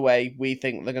things go the way we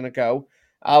think they're going to go.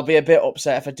 I'll be a bit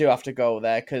upset if I do have to go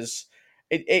there because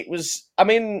it was. I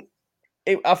mean,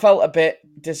 I felt a bit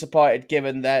disappointed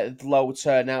given the low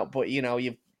turnout, but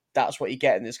that's what you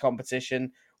get in this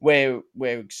competition. We're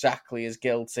exactly as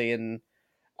guilty, and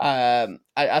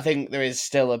I think there is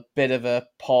still a bit of a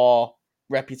poor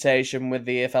reputation with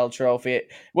the EFL trophy.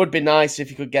 It would be nice if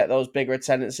you could get those bigger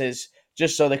attendances,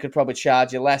 just so they could probably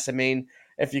charge you less. I mean,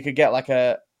 if you could get like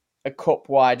a cup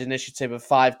wide initiative of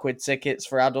 £5 tickets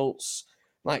for adults,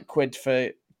 like quid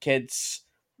for kids,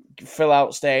 fill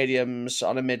out stadiums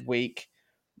on a midweek.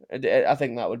 I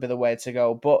think that would be the way to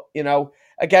go. But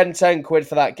again, £10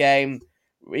 for that game,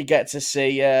 we get to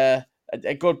see a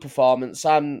good performance.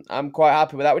 I'm quite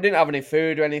happy with that. We didn't have any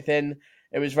food or anything.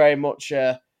 It was very much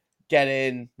get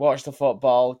in, watch the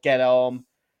football, get home.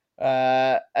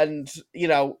 And,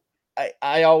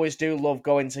 I always do love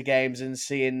going to games and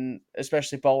seeing,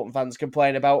 especially Bolton fans,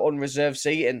 complain about unreserved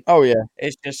seating. Oh, yeah.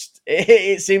 It's just,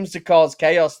 it seems to cause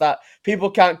chaos that people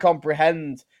can't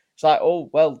comprehend. It's like, oh,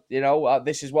 well,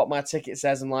 this is what my ticket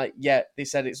says. And they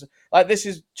said it's, this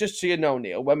is just so you know,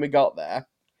 Neil, when we got there,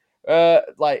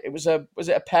 was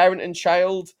it a parent and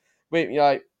child?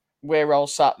 We're all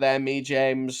sat there, me,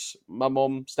 James, my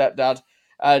mum, stepdad,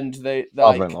 and they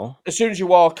as soon as you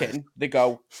walk in, they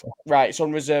go, right, it's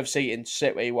unreserved seating,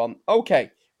 sit where you want.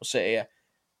 Okay, we'll sit here.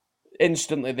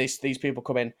 Instantly, these people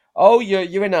come in. Oh,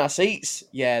 you're in our seats.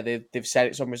 Yeah, they've said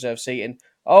it's unreserved seating.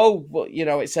 Oh, well,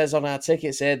 it says on our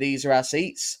tickets here, these are our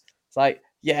seats. It's like,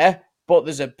 yeah, but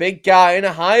there's a big guy in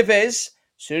a high vis.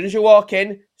 As soon as you walk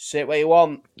in, sit where you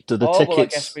want. Do the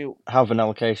tickets have an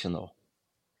allocation, though?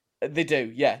 They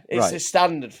do, yeah. It's a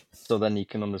standard. So then you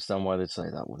can understand why they'd say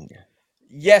that, wouldn't you?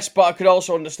 Yes, but I could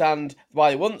also understand why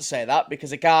they wouldn't say that,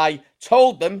 because a guy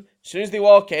told them, as soon as they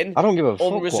walk in, I don't give a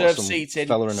fuck unreserved what seating,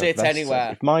 fella in sit a vest anywhere.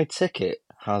 Said. If my ticket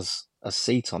has a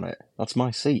seat on it, that's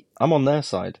my seat. I'm on their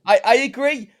side. I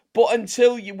agree, but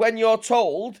when you're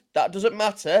told that doesn't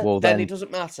matter, then it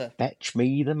doesn't matter. Fetch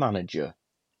me the manager.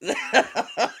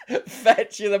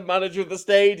 Fetch you the manager of the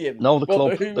stadium. No, the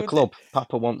club. The club.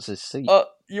 Papa wants his seat.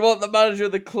 You want the manager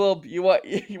of the club? What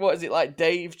is it, like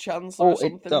Dave Chancellor or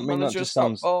something? That just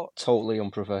sounds totally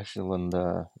unprofessional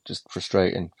and just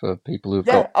frustrating for people who've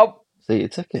got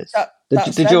seated tickets.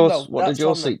 What did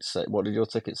your seat say? What did your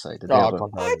ticket say? I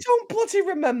don't bloody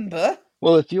remember.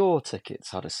 Well, if your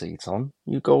tickets had a seat on,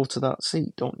 you go to that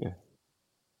seat, don't you?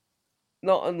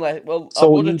 Not unless, so I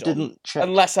would you have done, didn't check.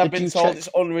 Unless I've been told it's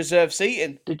unreserved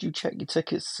seating. Did you check your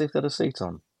tickets to see if they had a seat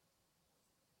on?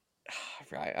 I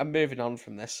Right, I'm moving on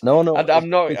from this. No, I'm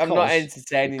not because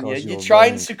entertaining you. You're you're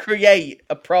trying wrong. to create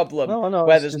a problem No,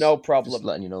 where it's there's just, no just problem.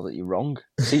 letting you know that you're wrong.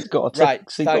 Seat got a Right,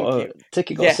 seat thank got a you.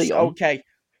 ticket, got a Yes, seat on. okay.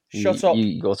 You, Shut up.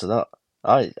 You go to that.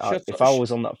 If Shut I up.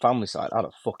 was on that family side, I'd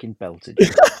have fucking belted you.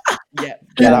 Yeah,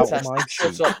 Get out of fantastic. my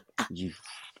Shut seat, up. you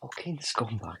fucking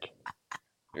scumbag.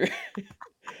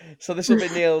 So this will be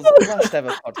Neil's last ever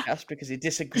podcast because he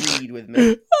disagreed with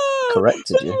me.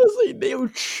 Corrected you. Honestly, Neil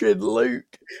Chin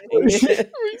Luke.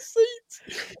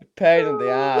 Pain in the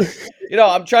ass. You know,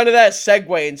 I'm trying to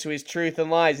segue into his truth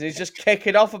and lies, and he's just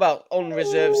kicking off about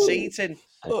unreserved seating.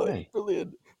 Segue.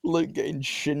 Brilliant. Luke getting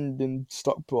shinned in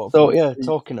Stockport. So yeah,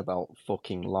 talking about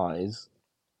fucking lies.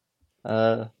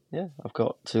 Yeah, I've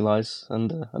got 2 lies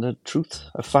and a truth,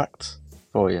 a fact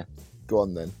for you. Go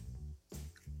on then.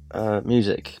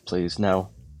 Music, please, now.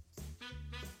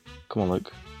 Come on,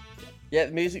 Luke. Yeah,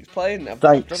 the music's playing. I've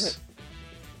done Thanks. it.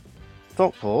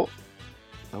 Stockport.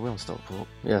 Are we on Stockport?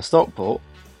 Yeah, Stockport.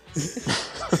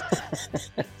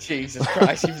 Jesus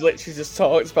Christ, you've literally just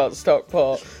talked about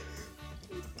Stockport.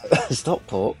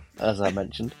 Stockport, as I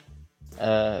mentioned,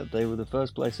 they were the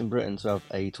first place in Britain to have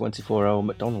a 24-hour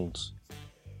McDonald's.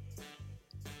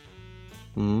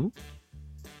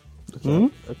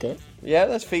 Okay. Yeah,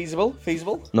 that's feasible.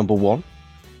 Number 1.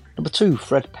 Number 2,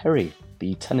 Fred Perry,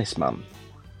 the tennis man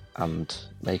and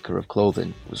maker of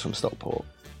clothing, was from Stockport.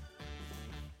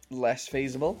 Less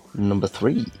feasible. Number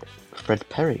 3, Fred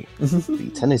Perry, the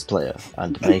tennis player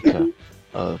and maker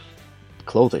of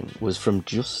clothing, was from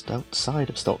just outside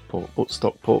of Stockport, but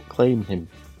Stockport claimed him.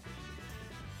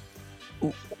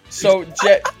 So,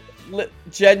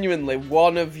 genuinely,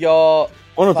 one of your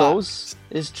One of facts those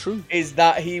is true. is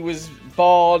that he was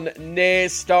born near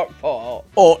Stockport.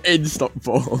 Or in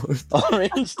Stockport. Or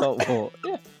in Stockport,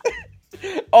 yeah.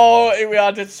 Or we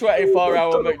had a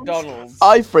 24-hour McDonald's.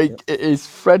 I think it is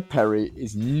Fred Perry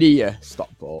is near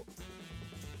Stockport.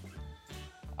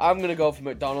 I'm going to go for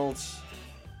McDonald's.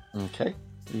 Okay,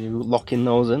 you locking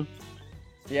those in?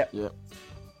 Yep.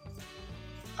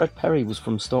 Fred Perry was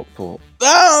from Stockport.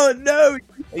 Oh, no!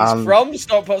 He's from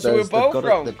Stockport, so we're both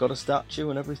wrong. They've got a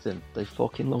statue and everything. They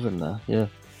fucking love him there, yeah.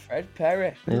 Fred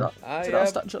Perry. Yeah. Is that a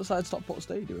statue outside Stockport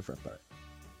Stadium with Fred Perry?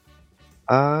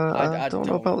 I don't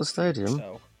know about the stadium,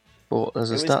 So. but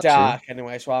there's a It was statue. dark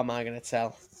anyway, so how am I going to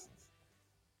tell?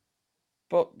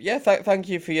 But yeah, thank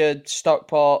you for your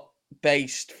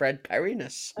Stockport-based Fred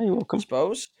Perry-ness, Hey, you're I welcome.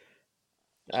 suppose.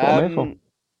 That's what I'm here for.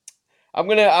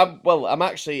 I'm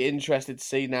actually interested to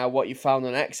see now what you found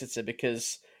on Exeter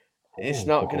because it's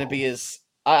not going to be as.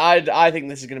 I think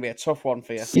this is going to be a tough one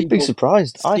for you. You'd be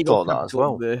surprised. I thought that as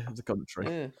well. The country.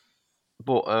 Yeah.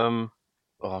 But I'm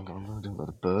going to do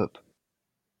a burp.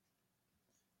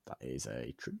 That is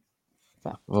a true.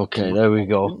 Okay, there we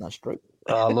go. That's true.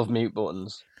 I love mute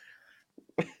buttons.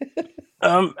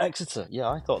 Exeter. Yeah,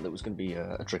 I thought that was going to be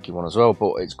a tricky one as well,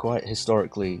 but it's quite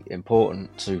historically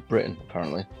important to Britain,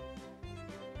 apparently.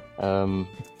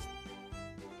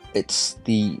 It's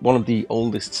one of the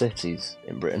oldest cities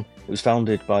in Britain. It was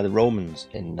founded by the Romans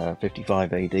in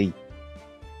 55 AD,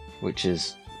 which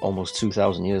is almost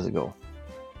 2,000 years ago.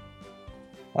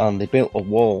 And they built a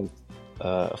wall.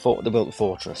 They built a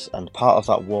fortress, and part of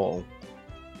that wall,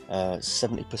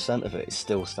 70% of it is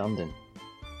still standing.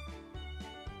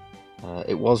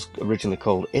 It was originally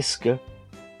called Isca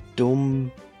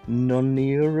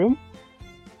Dumnoniorum,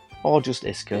 or just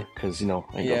Isca, because, ain't got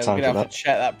time we're for going to have that. to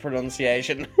check that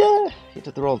pronunciation. Yeah,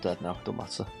 they're all dead now, don't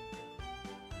matter.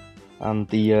 And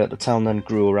the town then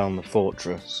grew around the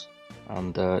fortress,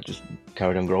 and just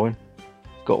carried on growing.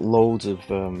 It's got loads of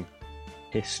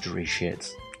history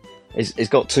shit. It's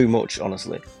got too much,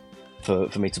 honestly, for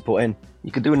me to put in.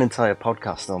 You could do an entire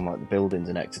podcast on like the buildings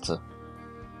in Exeter.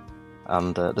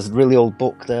 And there's a really old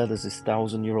book there. There's this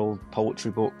 1,000-year-old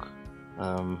poetry book,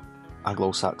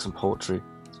 Anglo-Saxon poetry.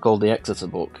 It's called the Exeter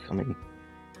Book. I mean,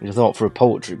 you'd have thought for a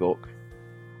poetry book,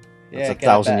 it's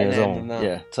 1,000 years old.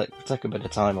 Yeah, take a bit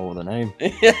of time over the name.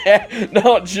 Yeah,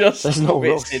 not just There's no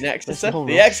bits rush. in Exeter. There's no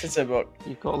The rush. Exeter book.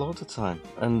 You've got loads of time.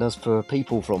 And as for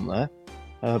people from there,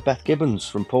 Beth Gibbons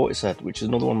from Portishead, which is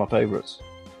another one of my favourites.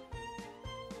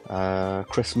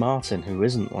 Chris Martin, who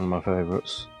isn't one of my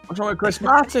favourites. What's wrong with Chris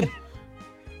Martin?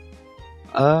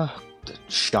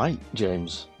 Shite,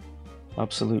 James.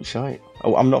 Absolute shite.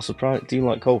 Oh, I'm not surprised. Do you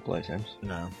like Coldplay, James?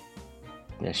 No.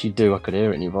 Yes, you do. I could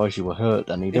hear it in your voice. You were hurt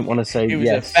then. You didn't want to say He was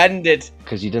yes offended.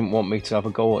 because you didn't want me to have a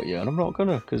go at you, and I'm not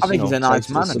gonna. Cause, I think he's a nice taste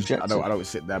is man. And subjective. I don't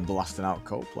sit there blasting out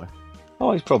Coldplay.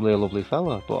 Oh, he's probably a lovely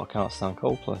fella, but I can't stand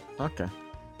Coldplay. Okay.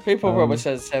 People probably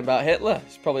said the same about Hitler.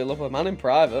 He's probably a lovely man in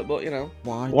private, but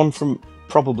Why? One from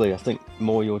probably, I think,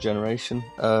 more your generation.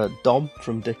 Dom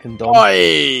from Dick and Dom.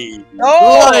 Oi!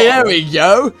 Oh! There we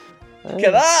go. Look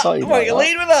at that! Thought you'd Why like you that.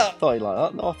 lead with that? Thought you like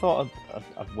that. No, I thought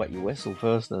I'd wet your whistle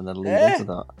first and then lead Yeah. into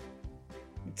that.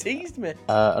 You teased me.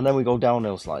 And then we go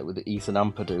downhill slightly with Ethan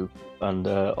Ampadu and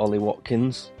Ollie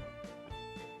Watkins.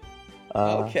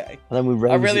 Okay. And then we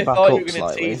raise I really it back thought you up were going to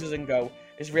slightly. tease us and go,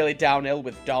 it's really downhill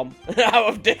with Dom. Out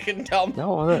of Dick and Dom.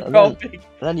 No, and Oh,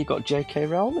 then you've got J.K.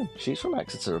 Rowling. She's from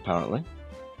Exeter, apparently.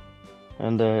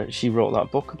 And she wrote that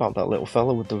book about that little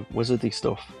fella with the wizardy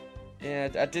stuff. yeah,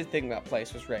 I did think that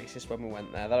place was racist when we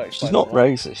went there. That She's explains not a lot.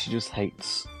 racist, she just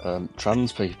hates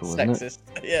trans people, isn't it? Sexist.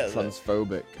 Yeah.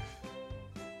 Transphobic.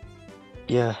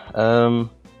 Yeah,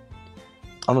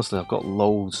 honestly, I've got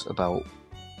loads about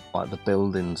like the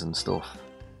buildings and stuff.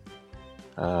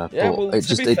 Yeah, but well, it to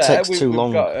just be fair, takes too we've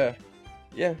long.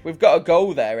 we've got to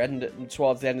go there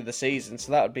towards the end of the season,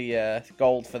 so that would be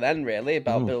gold for then, really,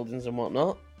 about buildings and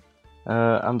whatnot.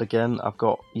 And again, I've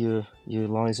got your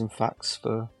lies and facts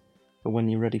for when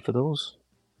you're ready for those.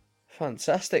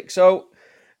 Fantastic. So,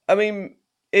 I mean,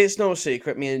 it's no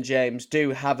secret me and James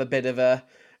do have a bit of a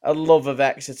love of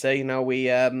Exeter. You know, we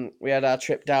had our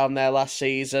trip down there last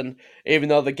season. Even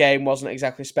though the game wasn't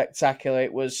exactly spectacular,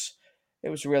 it was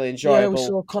really enjoyable. Yeah, we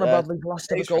saw Conor Bradley's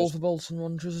last ever days for goal us. for Bolton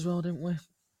Wanderers as well, didn't we?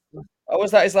 Oh,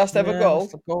 was that his last ever goal?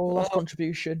 Last Oh.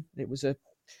 contribution. It was a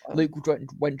Luke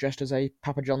went dressed as a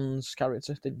Papa John's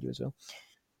character, didn't you as well?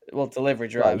 Well, delivery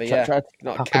driver, Right, yeah.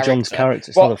 Not Papa character. John's character.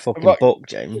 It's not a fucking book,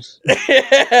 James.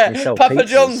 Yeah, sell Papa pizzas.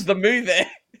 John's the movie.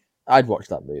 I'd watch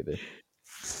that movie,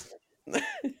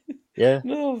 Yeah.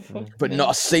 No, fuck but me.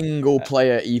 not a single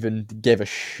player even gave a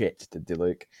shit, did they,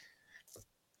 Luke?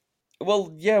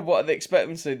 Well, yeah, what did they expect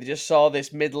them to do? They just saw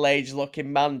this middle-aged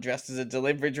looking man dressed as a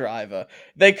delivery driver.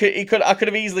 I could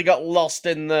have easily got lost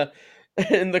in the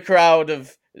crowd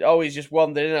of he's just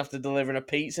wandered in after delivering a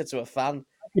pizza to a fan.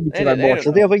 They don't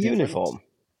So they know have a the difference. uniform?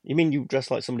 You mean you dress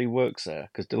like somebody who works there?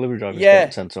 Because delivery drivers Yeah.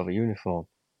 don't tend to have a uniform.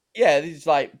 Yeah, it's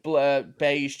like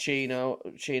beige chino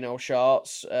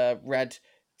shorts, red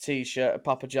t-shirt, a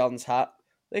Papa John's hat.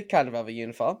 They kind of have a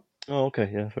uniform. Oh, okay,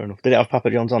 yeah, fair enough. Did it have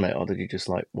Papa John's on it, or did you just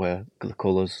like wear the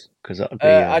colours? Because that'd be.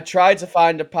 I tried to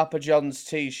find a Papa John's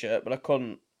t-shirt, but I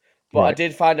couldn't. But I Right.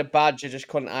 did find a badge, I just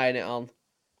couldn't iron it on.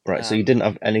 Right, so you didn't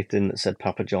have anything that said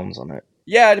Papa John's on it.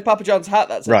 Yeah, I had a Papa John's hat.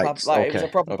 That's Right, it was a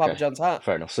proper Papa okay. John's hat.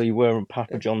 Fair enough. So you wear a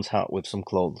Papa John's hat with some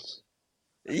clothes.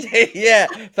 Yeah,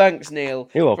 thanks Neil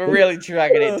You're for welcome. really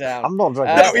dragging it down. I'm not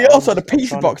dragging No, it You down. also had a I'm pizza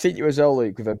trying box, didn't you, as well,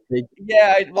 Luke, with a big...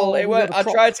 Yeah, we got a I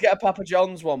prop. tried to get a Papa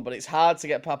John's one, but it's hard to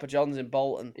get Papa John's in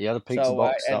Bolton. You had a pizza So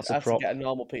box. I That's a had to prop. get a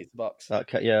normal pizza box.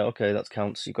 Yeah, okay, that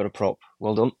counts. You got a prop.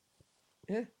 Well done,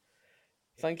 Yeah,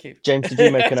 thank you, James. Did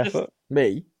you make an effort?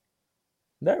 Me?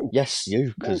 No. Yes,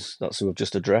 you, because that's who I've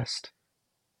just addressed.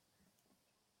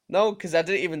 No, because I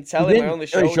didn't even tell You him. I didn't. only You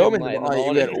showed showed him me like in the you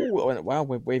morning. went, I went, wow,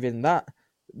 we're waving that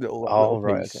little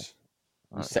Right, piece. okay.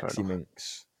 You Right, fair sexy enough.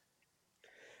 minx.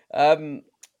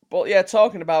 But yeah,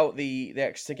 talking about the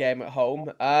Exeter game at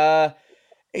home,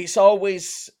 it's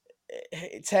always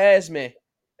it tears me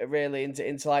really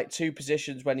into like two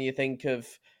positions when you think of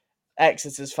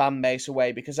Exeter's fan base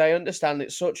away, because I understand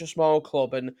it's such a small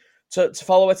club, and to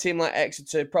follow a team like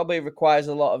Exeter probably requires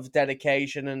a lot of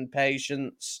dedication and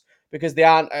patience, because they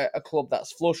aren't a club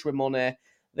that's flush with money.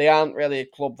 They aren't really a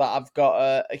club that have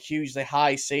got a hugely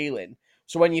high ceiling.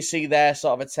 So when you see their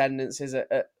sort of attendances at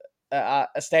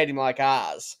a stadium like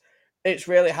ours, it's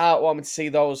really heartwarming to see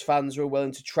those fans who are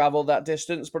willing to travel that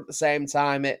distance. But at the same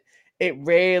time, it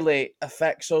really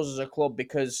affects us as a club,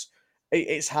 because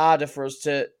it's harder for us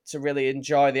to really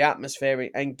enjoy the atmosphere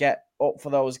and get up for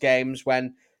those games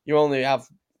when you only have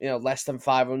less than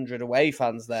 500 away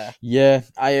fans there. Yeah,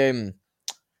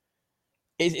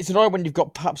 it's annoying when you've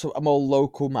got perhaps a more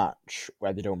local match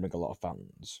where they don't bring a lot of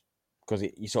fans, because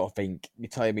you sort of think, you're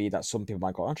telling me that some people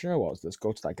might go, actually, you know what, let's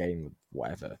go to that game,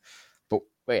 whatever. But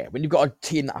yeah, when you've got a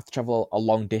team that have to travel a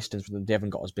long distance when they haven't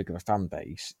got as big of a fan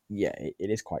base, yeah, it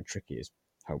is quite tricky as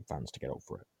home fans to get up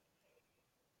for it.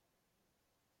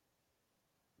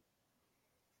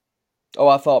 Oh,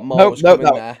 I thought Mo Nope, was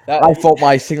coming there. I thought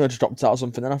my signal just dropped out or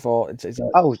something, then I thought it's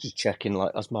I was just checking,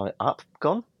 like, has my app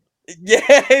gone? Yeah,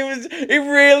 it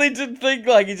really did think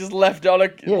like he just left on a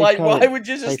like. Why would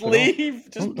you just leave?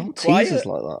 Just don't quiet. tease us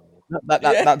like that.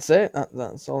 That's it.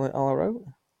 That's all I wrote.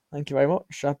 Thank you very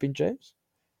much. I've been James.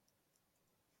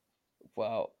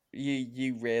 Wow,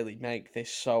 you really make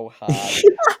this so hard.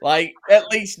 Like, at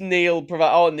least Neil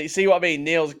provide. Oh, see what I mean?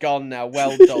 Neil's gone now.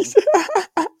 Well done.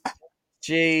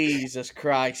 Jesus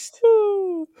Christ.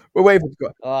 We're waiting for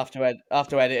it. I'll have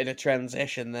to edit a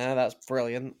transition there. That's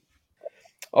brilliant.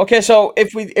 Okay, so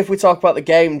if we talk about the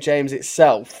game, James,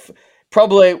 itself,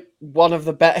 probably one of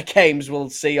the better games we'll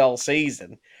see all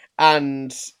season,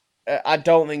 and I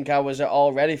don't think I was at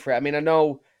all ready for it. I mean, I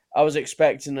know I was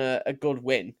expecting a good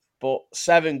win, but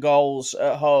 7 goals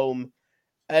at home,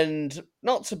 and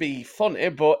not to be funny,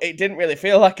 but it didn't really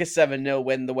feel like a 7-0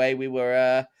 win the way we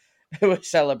were we were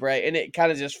celebrating. It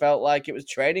kind of just felt like it was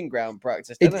training ground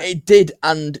practice, didn't it? It did,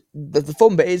 and the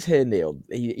fun bit is here, Neil.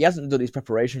 He hasn't done his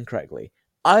preparation correctly.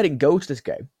 I didn't go to this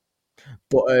game,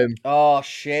 but Oh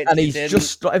shit! and You he's didn't.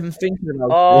 just not even thinking about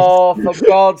Oh, for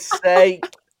God's sake!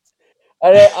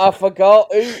 I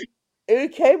forgot who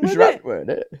came it. with Right, it. weren't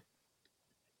it?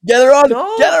 Get her on!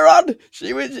 No. Get her on!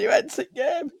 She went to the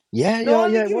game. Yeah, No, yeah, I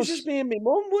yeah, think it it was was. just me and my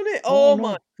mum, wasn't it? Oh, Oh no.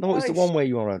 my! No, it's the Christ. one where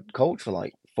you were a coach for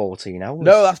like 14 hours.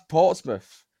 No, that's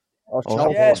Portsmouth. Or Oh, that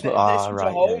Charlton. Yeah, Portsmouth. this was a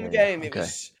Right, home yeah. game. It Okay.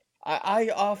 was.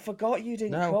 I forgot you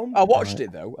didn't No, come. I watched Alright.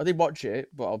 it though. I did watch it,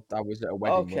 but I was at a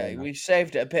wedding. Okay, weren't we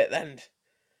saved it a bit then.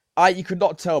 you could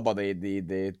not tell by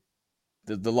the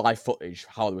live footage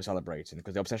how they were celebrating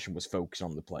because the obsession was focused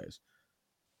on the players.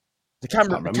 The Can't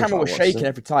camera remember if I was watched shaking it.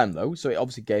 every time though, so it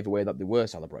obviously gave away that they were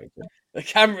celebrating. The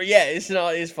camera, yeah, it's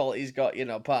not his fault. He's got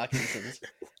Parkinson's.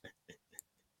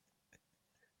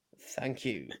 Thank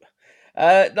you.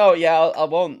 No, yeah, I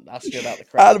won't ask you about the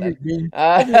crowd then.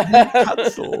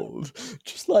 Cancelled,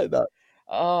 just like that.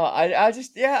 Oh, I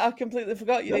just, yeah, I completely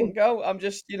forgot you didn't go. I'm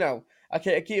just, I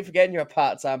keep forgetting you're a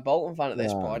part-time Bolton fan at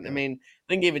this point. Okay. I mean,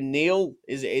 I think even Neil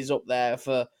is up there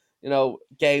for,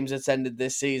 games attended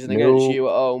this season Neil- against you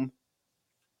at home.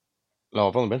 No,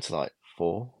 I've only been to like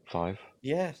 4, 5,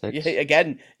 Yeah, 6,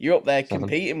 again, you're up there 7,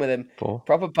 competing with him. 4.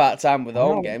 Proper part-time with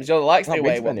home games. He only likes the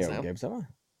away ones now. Games, have I?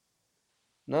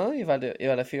 No, you've had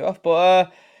a few off,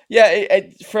 but yeah,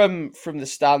 from the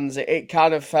stands, it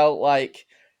kind of felt like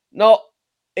not.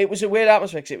 It was a weird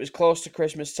atmosphere because it was close to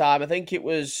Christmas time. I think it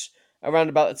was around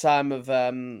about the time of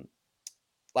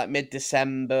like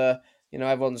mid-December.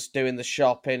 Everyone's doing the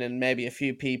shopping, and maybe a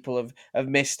few people have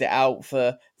missed it out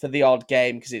for the odd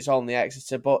game because it's on the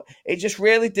Exeter. But it just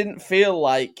really didn't feel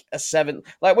like a 7.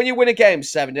 Like when you win a game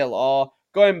 7-0, or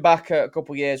going back a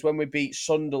couple of years when we beat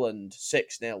Sunderland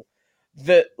 6-0.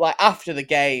 That like after the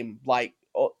game, like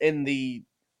in the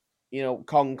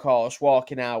concourse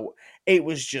walking out, it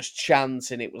was just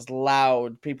chanting. It was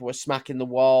loud. People were smacking the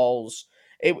walls.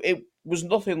 It was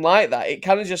nothing like that. It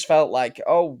kind of just felt like,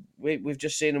 oh, we've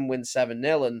just seen them win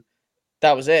 7-0, and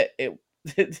that was it. It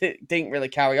didn't really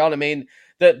carry on. I mean,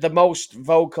 the most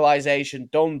vocalization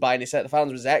done by any set of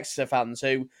fans was Exeter fans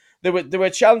who they were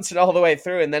chanting all the way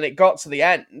through, and then it got to the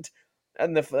end.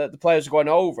 And the players were going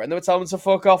over, and they were telling them to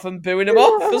fuck off and booing them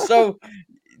off. So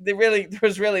there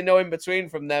was really no in between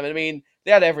from them. I mean,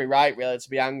 they had every right really to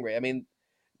be angry. I mean,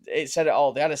 it said it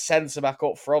all. They had a centre back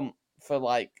up front for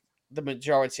like the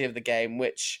majority of the game,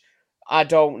 which I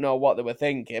don't know what they were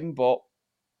thinking, but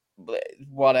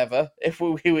whatever. If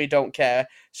we don't care,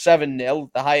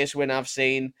 7-0, the highest win I've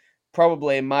seen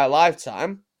probably in my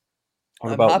lifetime. What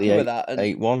I'm about happy the with that. And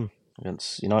 8-1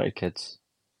 against United kids?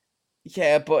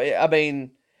 yeah, but I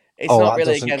mean, it's Oh, not that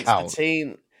really doesn't against count. the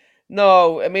team.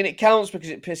 No, I mean it counts because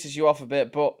it pisses you off a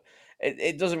bit, but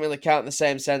it doesn't really count in the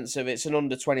same sense of it's an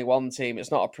under-21 team.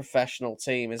 It's not a professional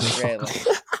team, is it really?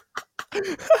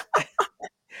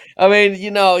 I mean,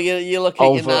 you look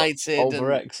at United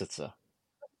over and Exeter.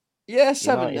 yeah,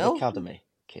 United 7-0. Academy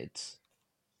kids.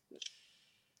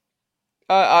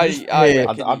 I Hey,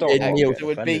 reckon I don't know. Exeter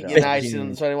would beat United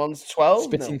under 21s 12.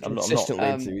 Spitting I'm not- consistently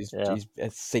Um, into his yeah.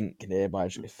 sink nearby.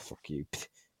 Fuck you.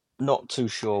 Not too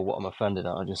sure what I'm offended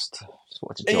at. I just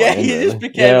wanted to join Yeah, in, you really. just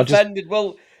became I offended.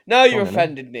 Well, now you're joining in.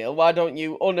 offended, Neil. Why don't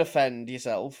you unoffend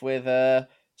yourself with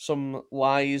some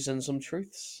lies and some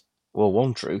truths? Well,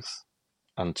 1 truth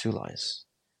and 2 lies.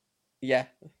 Yeah.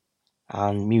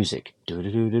 And music. Do do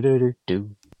do do do do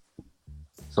do.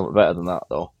 Something better than that,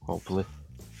 though. Hopefully.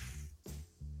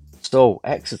 So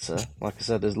Exeter, like I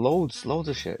said, there's loads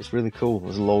of shit. It's really cool.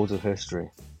 There's loads of history.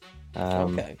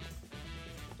 Okay.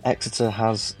 Exeter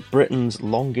has Britain's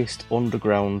longest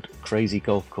underground crazy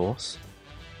golf course.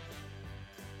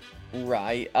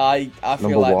 Right. I feel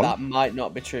Number like 1. that might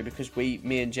not be true because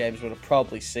me and James would have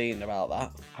probably seen about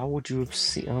that. How would you have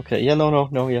seen? Okay, yeah, no,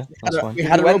 yeah, that's fine. We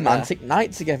had a We went romantic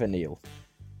night together, Neil.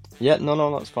 Yeah,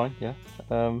 no, that's fine. Yeah.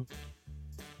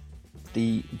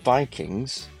 The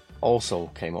Vikings also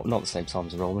came up, not the same time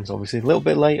as the Romans, obviously, a little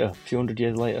bit later, a few hundred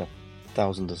years later,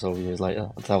 1,000 or so years later,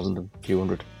 1,000 and a few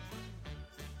hundred.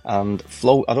 And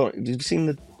have you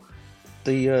seen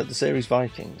the series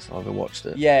Vikings? Or have you watched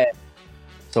it? Yeah.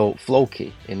 So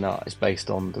Floki in that is based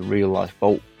on the real life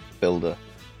boat builder,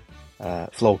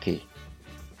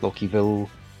 Flokeyville,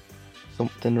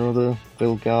 something or other,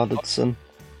 Vilgardson.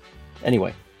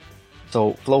 Anyway,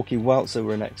 so Flokey, whilst they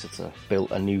were in Exeter,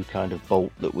 built a new kind of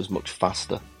boat that was much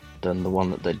faster than the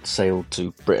one that they'd sailed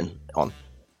to Britain on.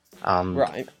 And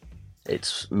Right.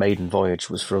 its maiden voyage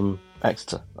was from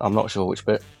Exeter. I'm not sure which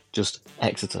bit, just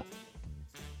Exeter.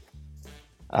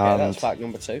 Okay, that's fact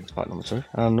number 2. Fact number 2.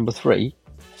 And number 3,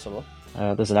 So,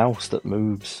 there's an house that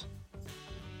moves.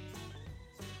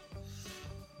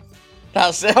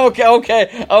 that's it.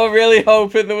 Okay. I was really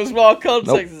hoping there was more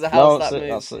context. There's a house that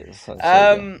moves. That's it,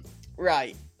 yeah.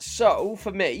 Right. So,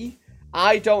 for me,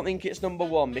 I don't think it's number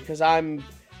 1 because I'm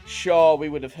sure we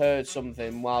would have heard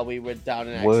something while we were down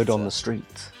in Exeter. Word on the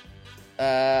street.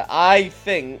 I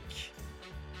think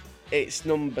it's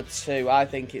number 2. I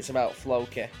think it's about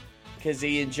Floki. Because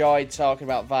he enjoyed talking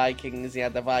about Vikings. He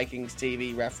had the Vikings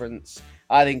TV reference.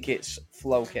 I think it's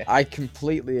Floki. I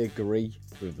completely agree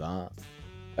with that.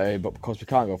 But because we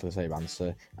can't go for the same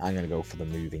answer, I'm going to go for the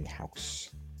moving house.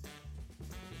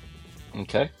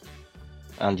 Okay.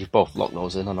 And you've both locked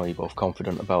those in. I know you're both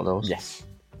confident about those. Yes.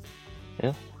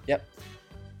 Yeah? Yep.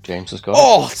 James has got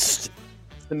Oh, it's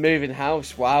the moving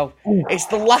house. Wow. Ooh. It's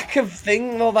the lack of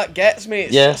thing, though, that gets me.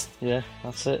 It's yeah,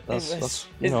 that's it. That's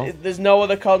there's no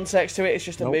other context to it. It's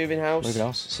just a moving house. Moving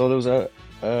house. So there was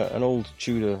an old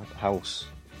Tudor house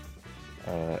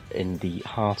in the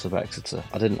heart of Exeter.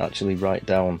 I didn't actually write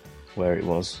down where it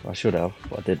was. I should have,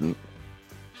 but I didn't.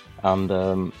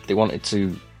 And they wanted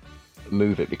to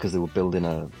move it because they were building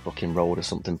a fucking road or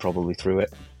something probably through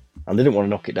it. And they didn't want to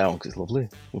knock it down because it's lovely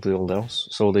old house.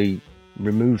 So they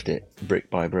removed it brick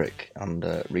by brick and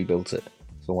rebuilt it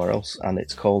somewhere else. And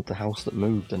it's called the House That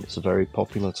Moved, and it's a very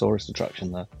popular tourist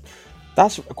attraction there.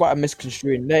 That's quite a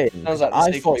misconstrued name. Like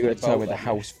I thought you were telling me the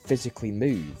house physically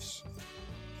moves.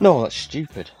 No, that's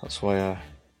stupid. That's why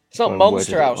it's not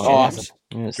Monster House.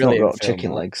 Yeah, it's not got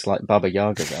chicken legs like Baba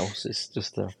Yaga's house. It's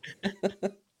just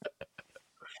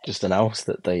just an house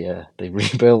that they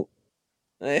rebuilt.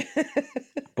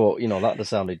 But, that just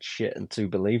sounded shit and too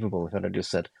believable if I'd have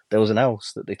just said there was an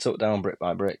house that they took down brick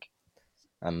by brick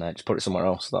and just put it somewhere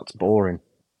else. That's boring.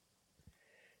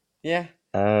 Yeah.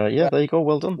 There you go.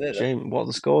 Well done. James, what are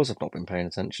the scores? I've not been paying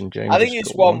attention. James, I think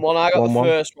it's 1-1. I got 1-1. the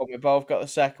first one. We both got the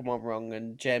second one wrong,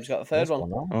 and James got the third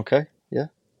one. Okay, yeah.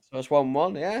 So it's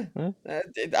 1-1, yeah.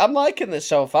 I'm liking this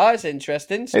so far. It's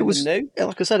interesting. Something new. Yeah,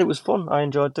 like I said, it was fun. I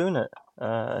enjoyed doing it.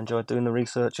 Enjoyed doing the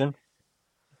researching.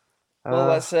 Well,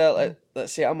 let's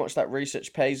see how much that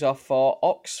research pays off for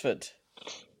Oxford.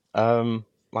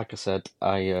 Like I said,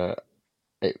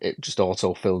 it just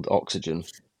auto-filled oxygen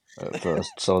at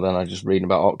first, so then I just reading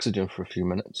about oxygen for a few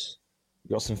minutes. You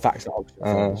got some facts about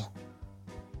oxygen.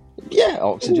 Yeah,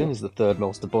 oxygen is the third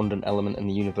most abundant element in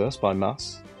the universe by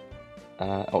mass.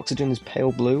 Oxygen is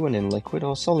pale blue and in liquid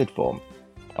or solid form.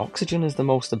 Oxygen is the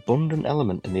most abundant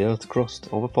element in the Earth's crust.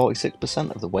 Over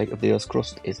 46% of the weight of the Earth's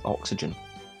crust is oxygen.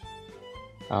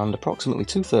 And approximately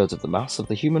 2/3 of the mass of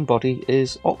the human body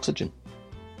is oxygen.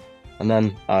 And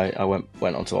then I went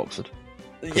on to Oxford.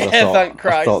 Thank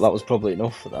Christ. I thought that was probably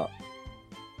enough for that.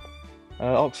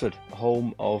 Oxford,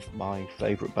 home of my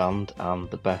favourite band and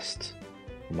the best,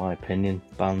 in my opinion,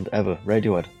 band ever,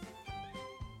 Radiohead.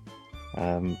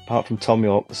 Apart from Tom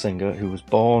York, the singer, who was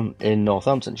born in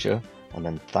Northamptonshire and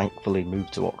then thankfully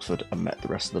moved to Oxford and met the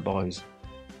rest of the boys.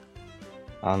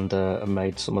 And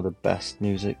made some of the best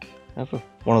music ever.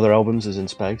 One of their albums is in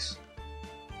space.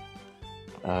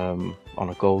 On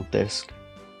a gold disc.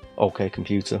 OK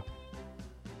Computer.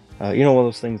 One of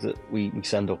those things that we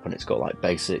send up and it's got like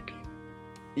basic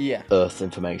Earth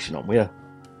information on. Yeah.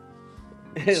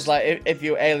 It's like if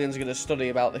your aliens are going to study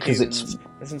about the humans,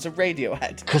 listen to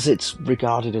Radiohead. Because it's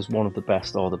regarded as one of the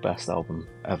best or the best album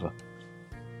ever.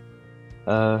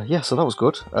 So that was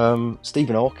good.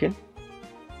 Stephen Hawking,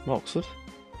 Oxford.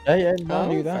 Yeah, I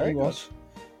knew that. He was.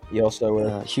 He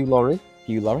also Hugh Laurie,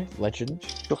 legend.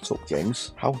 Shut up,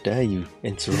 James. How dare you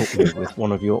interrupt me with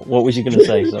one of your... What was you going to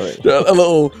say, sorry? A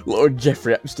little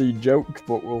Jeffrey Epstein joke,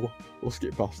 but we'll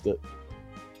skip past it.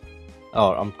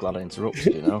 Oh, I'm glad I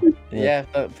interrupted you now. Yeah,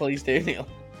 please do, Neil.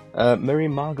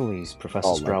 Miriam Margolyes,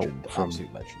 Professor Sprout from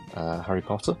Harry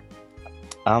Potter.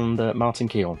 And Martin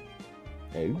Keown.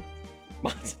 Who?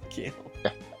 Martin Keown.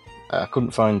 Yeah. I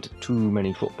couldn't find too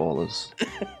many footballers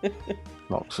in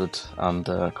Oxford, and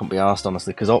couldn't be arsed,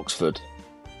 honestly, because Oxford,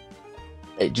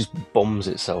 it just bums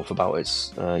itself about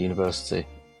its university.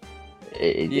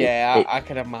 I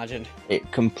can imagine. It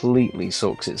completely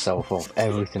sucks itself off.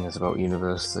 Everything is about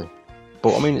university.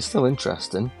 But, I mean, it's still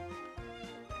interesting.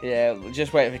 Yeah,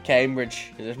 just waiting for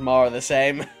Cambridge. There's more of the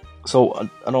same. So,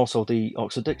 and also the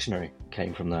Oxford Dictionary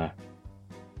came from there.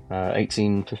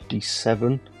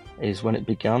 1857 is when it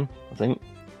began, I think.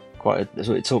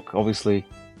 So it took, obviously,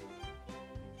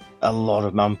 a lot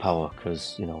of manpower,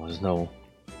 because, there's no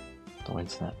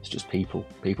internet. It's just people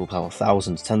power.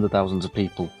 Thousands, tens of thousands of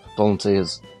people,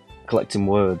 volunteers, collecting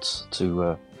words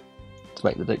to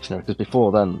make the dictionary. Because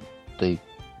before then, the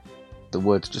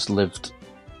words just lived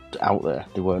out there.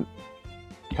 They weren't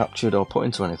captured or put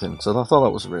into anything. So I thought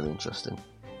that was really interesting.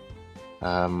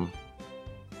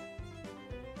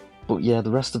 But yeah,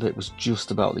 the rest of it was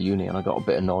just about the uni, and I got a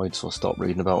bit annoyed, so I stopped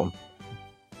reading about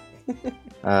them.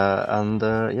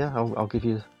 I'll give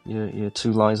you your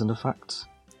 2 lies and a fact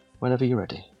whenever you're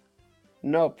ready.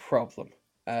 No problem.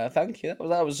 Thank you.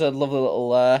 That was a lovely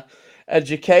little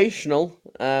educational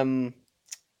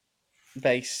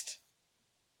based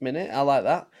minute. I like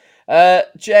that.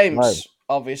 James,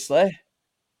 obviously,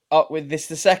 with this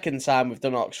the second time we've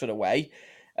done Oxford away.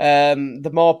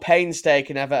 The more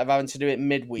painstaking effort of having to do it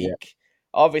midweek. Yeah.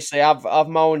 Obviously, I've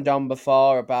moaned on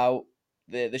before about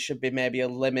there should be maybe a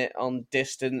limit on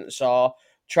distance or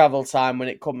travel time when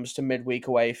it comes to midweek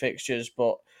away fixtures,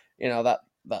 but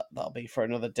that'll be for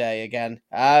another day again.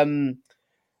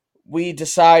 We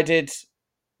decided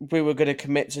we were going to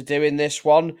commit to doing this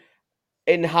one.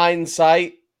 In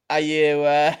hindsight, are you?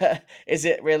 Is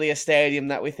it really a stadium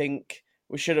that we think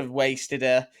we should have wasted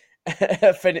a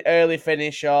early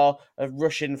finish or a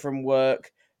rushing from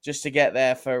work just to get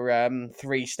there for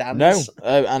 3 stands?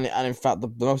 No, and in fact, the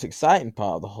most exciting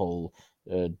part of the whole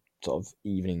sort of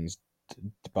evening's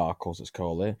debacle, let's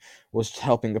call it, was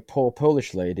helping a poor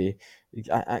Polish lady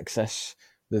access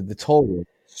the toll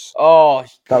roads. Oh,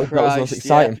 that was the most Christ,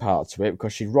 exciting yeah. part to it,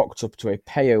 because she rocked up to a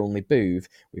pay-only booth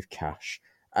with cash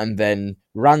and then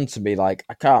ran to me like,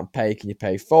 I can't pay, can you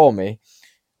pay for me?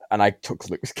 And I took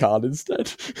Luke's card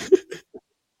instead.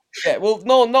 Yeah, well,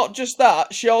 no, not just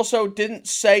that. She also didn't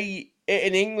say it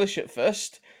in English at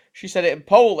first. She said it in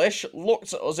Polish,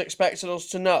 looked at us, expected us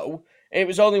to know. And it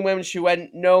was only when she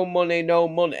went, no money, no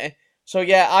money. So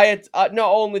yeah, not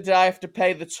only did I have to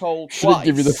pay the toll Shouldn't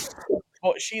give you twice, the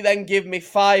but she then gave me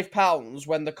 £5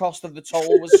 when the cost of the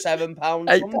toll was £7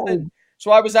 £8. something.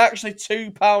 So I was actually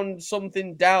 £2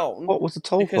 something down What was the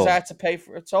toll because for? I had to pay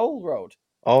for a toll road.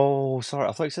 Oh, sorry,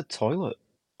 I thought you said toilet.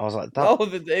 I was like, that. No,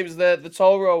 it was the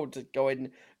toll road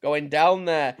going down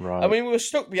there. Right. I mean, we were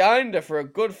stuck behind her for a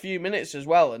good few minutes as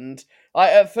well, and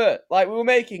like at first, like we were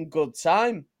making good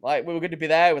time. Like we were going to be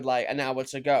there with like an hour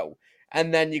to go,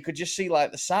 and then you could just see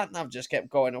like the sat nav just kept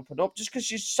going up and up, just because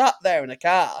she sat there in a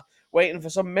car waiting for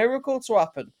some miracle to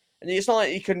happen. And it's not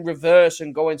like you can reverse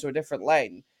and go into a different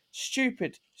lane.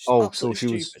 Stupid. Oh, so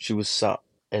Absolutely stupid. she was sat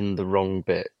in the wrong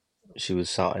bit. She was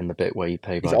sat in the bit where you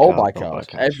pay It's by all card, by not by card.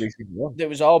 cash. Every single one. It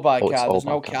was all by Oh, it's card. all There's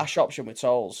by no card. cash option with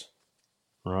tolls.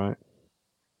 Right.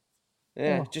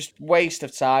 Yeah, Oh. just waste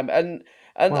of time. And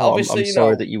Well, obviously, I'm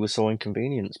sorry that you were so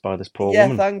inconvenienced by this poor yeah,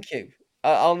 woman. thank you.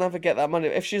 I'll never get that money.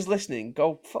 If she's listening,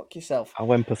 go fuck yourself. How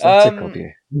empathetic of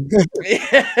you.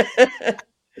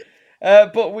 Yeah.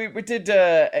 But we did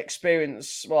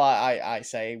experience. Well, I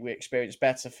say we experienced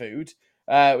better food.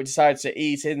 We decided to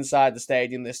eat inside the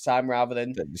stadium this time rather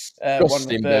than The one of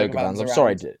the disgusting burger burger vans. vans I'm around.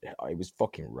 sorry, it was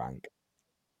fucking rank.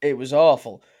 It was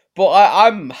awful. But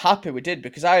I'm happy we did,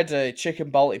 because I had a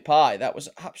chicken balti pie that was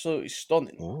absolutely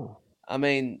stunning. Oh. I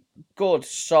mean, good,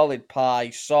 solid pie,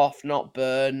 soft, not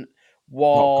burnt, Not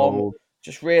warm, cold.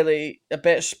 just really a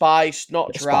bit of spice, not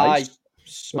Bit of dry. spice.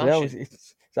 Bloody hell, Smashing.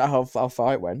 is that how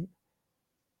far it went?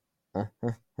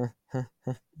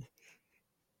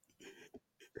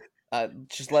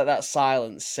 Just let that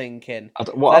silence sink in.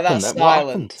 What Let happened that then? What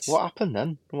happened? silence. What happened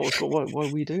then? What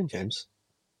were you doing, James?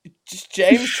 Just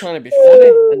James trying to be funny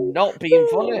and not being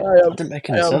funny. That didn't make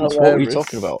any sense. What were you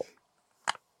talking about?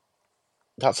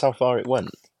 That's how far it went.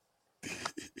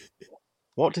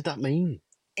 What did that mean?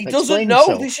 He Explain doesn't know.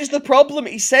 yourself. This is the problem.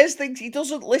 He says things. He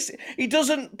doesn't listen. He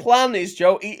doesn't plan his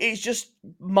joke. It's just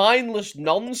mindless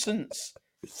nonsense.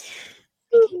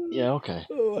 Yeah, okay.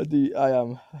 Oh, I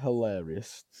am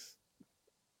hilarious.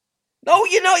 No,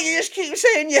 you're not. You just keep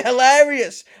saying you're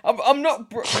hilarious. I'm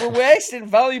not. We're wasting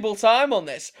valuable time on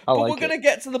this, but like we're going to it.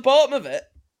 get to the bottom of it.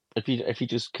 If you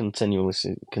just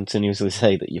continuously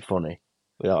say that you're funny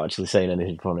without actually saying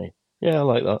anything funny, yeah, I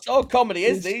like that. It's all comedy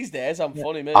is these days. I'm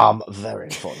funny, man. I'm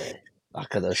very funny. I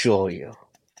can assure you.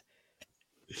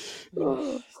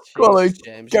 Oh, Go on, Jesus,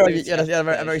 James. go on, New you had a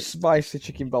very test spicy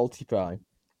chicken balti pie.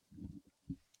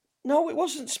 No, it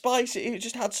wasn't spicy. It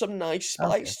just had some nice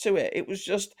spice to it. It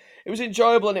was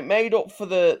enjoyable, and it made up for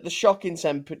the shocking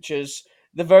temperatures,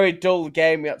 the very dull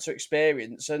game we had to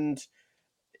experience, and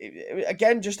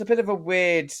again, just a bit of a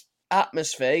weird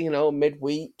atmosphere,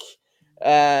 midweek.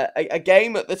 a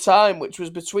game at the time which was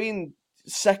between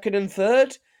second and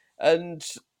third, and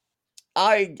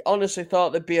I honestly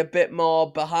thought there'd be a bit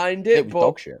more behind It it, was but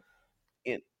dog shit.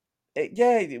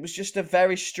 it was just a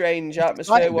very strange The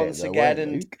atmosphere exciting bit, once though, again. weren't it,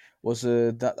 And Luke, was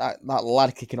that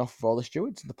lad kicking off for all the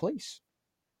stewards and the police.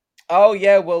 oh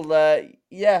yeah, well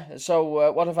yeah.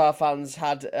 So one of our fans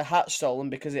had a hat stolen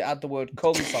because it had the word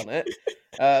 "cunt" on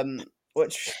it,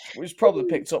 which was probably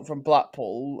picked up from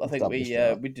Blackpool. I think Established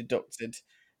that. we deducted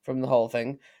from the whole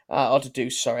thing, or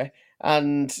deduced, sorry.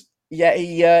 And yeah,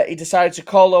 he decided to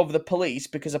call over the police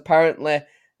because apparently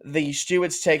the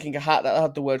stewards taking a hat that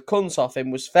had the word "cunt" off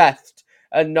him was theft,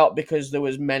 and not because there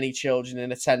was many children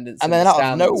in attendance. And in then the out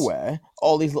of stands. nowhere,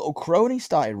 all these little cronies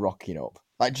started rocking up.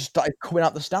 Like, just started coming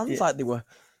out the stands Yeah. like they were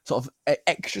sort of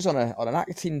extras on an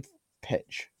acting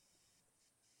pitch.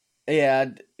 Yeah,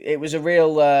 it was a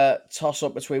real toss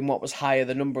up between what was higher,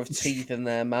 the number of teeth in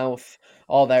their mouth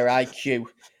or their IQ.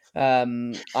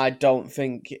 I don't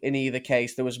think in either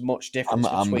case there was much difference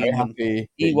I'm very between them. happy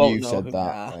He that won't you know said who they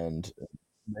that. are. And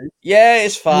Yeah,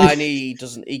 it's fine. He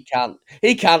can't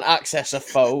access a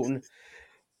phone.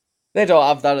 They don't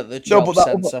have that at the no, job but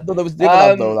centre. there was the other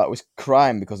lad though that was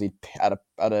crying because he had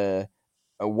a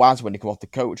waz when he came off the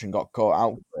coach and got caught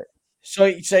out for it. So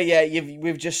yeah,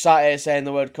 we've just sat here saying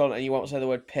the word cunt and you won't say the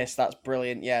word piss. That's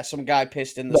brilliant. Yeah, some guy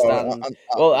pissed in the stand,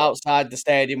 outside the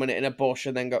stadium and in a bush,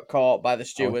 and then got caught by the I was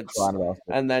stewards, crying about it.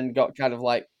 and then got kind of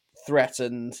like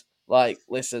threatened. Like,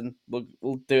 listen, we'll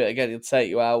do it again. He'll take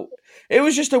you out. It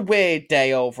was just a weird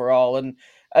day overall, and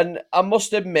I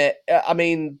must admit, I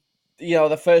mean,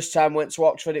 the first time I went to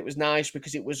Oxford, it was nice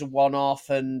because it was a one-off,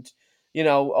 and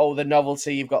the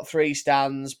novelty. You've got 3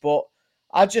 stands, but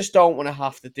I just don't want to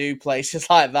have to do places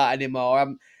like that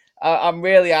anymore. I'm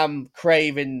really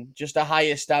craving just a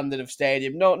higher standard of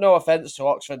stadium. No offense to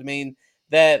Oxford. I mean,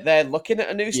 they're looking at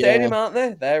a new stadium, aren't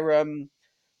they? They're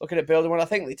looking at building one. I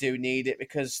think they do need it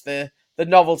because the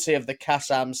novelty of the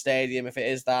Kassam Stadium, if it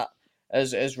is that,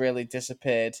 has really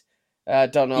disappeared.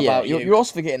 Don't know about you. You're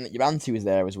also forgetting that your auntie was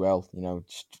there as well.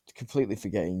 Just completely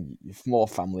forgetting more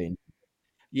family.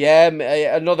 Yeah,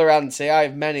 another auntie. I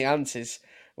have many aunties.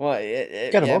 Well,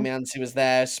 Get 'em yeah, on. my auntie was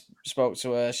there. Spoke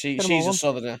to her. Get 'em She's all a on.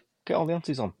 southerner. Get all the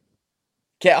aunties on.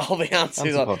 Get all the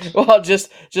aunties on. Antipods. Well,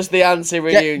 just the auntie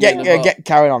reunion. Get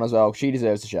Karen on as well. She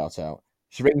deserves a shout out.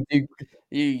 She brings you.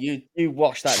 You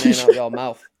wash that name out of your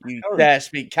mouth. You Karen. dare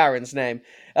speak Karen's name.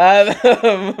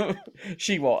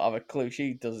 She won't have a clue.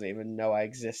 She doesn't even know I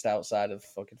exist outside of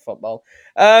fucking football.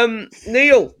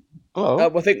 Neil,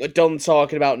 Hello. I think we're done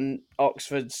talking about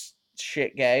Oxford's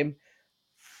shit game.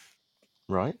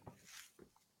 Right.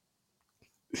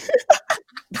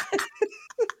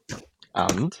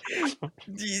 And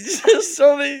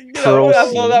So I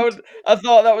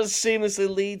thought that would seamlessly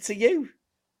lead to you.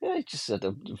 yeah, you just said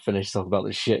I'd finish talking about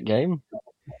the shit game.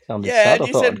 Sounded Yeah, sad. and I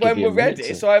you thought said I'd give when you a we're minute ready,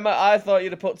 to- so I thought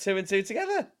you'd have put 2 and 2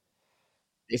 together.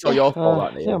 It's all your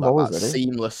fault, that Neil. Yeah, I'm always that ready.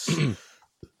 seamless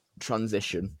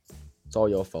transition. It's all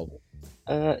your fault.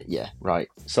 Yeah, right.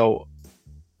 So,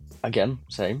 again,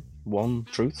 same. 1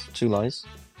 truth, 2 lies.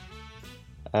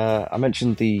 I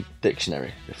mentioned the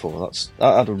dictionary before.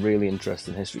 That had a really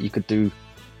interesting history. You could do,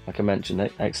 like I mentioned,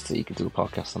 Exeter, you could do a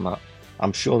podcast on that.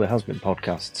 I'm sure there has been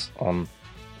podcasts on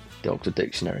the Oxford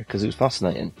Dictionary because it was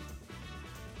fascinating.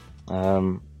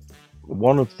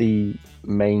 One of the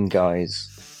main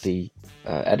guys, the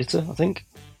editor, I think,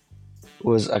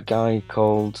 was a guy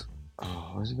called,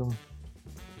 where's he going?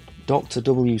 Dr.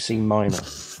 W.C. Minor,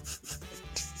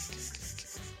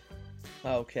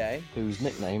 Okay. whose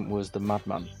nickname was the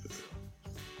Madman.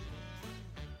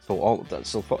 So all of that,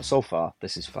 so far,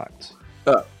 this is fact.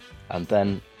 And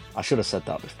then I should have said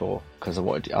that before because I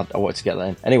wanted to get that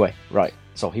in. Anyway, right.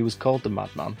 So he was called the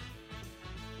Madman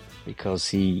because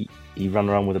he ran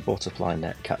around with a butterfly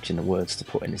net, catching the words to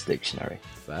put in his dictionary.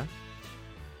 Fair.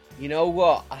 You know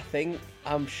what?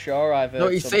 I'm sure I've heard. No,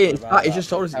 he's something saying it's about fact. He that, just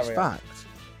told but us it's carry on. fact.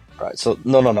 Right. So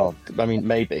no. I mean,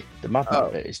 maybe the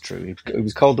Madman bit is true. He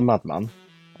was called the Madman,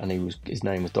 and his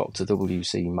name was Dr.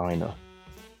 W.C. Minor.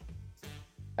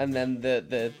 And then the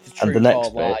And true the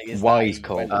next lie bit, is why that he's he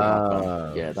called went the down.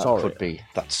 Madman. Yeah, that sorry. could be.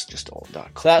 That's just all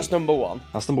that. So that's be. number 1.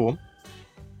 That's number 1.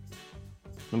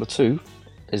 Number 2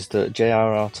 is that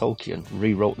J.R.R. Tolkien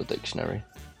rewrote the dictionary.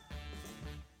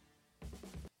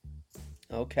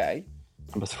 Okay.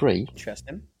 Number 3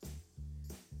 Interesting.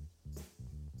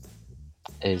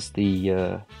 is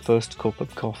the first cup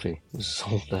of coffee was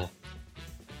sold there.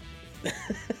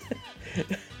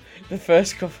 The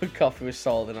first cup of coffee was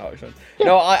sold in Oxford.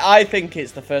 No, I think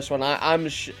it's the first one.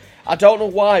 I don't know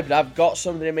why, but I've got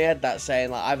something in my head that's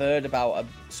saying like I've heard about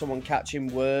someone catching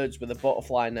words with a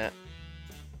butterfly net.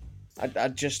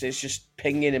 it's just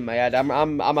pinging in my head.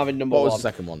 I'm having number What was one. the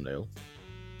second one, Neil?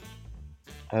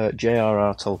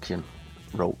 J.R.R. Tolkien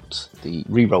rewrote the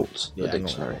Yeah,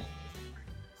 dictionary.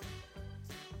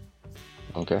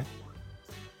 Okay.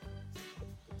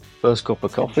 First cup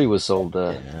of coffee was sold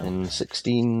in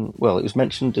 16. Well, it was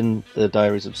mentioned in the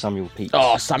diaries of Samuel Pepys.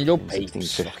 Oh, Samuel in Pepys,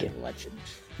 1650. fucking legend.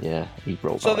 Yeah, he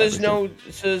wrote So about there's everything.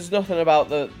 there's nothing about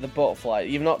the butterfly.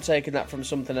 You've not taken that from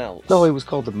something else. No, he was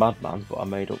called the Madman, but I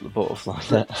made up the butterfly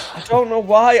net. I don't know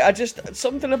why. I just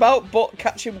something about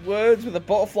catching words with a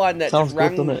butterfly net Sounds just good,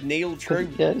 rang doesn't it? Neil true.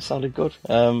 Yeah, it sounded good.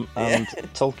 And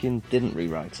Tolkien didn't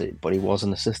rewrite it, but he was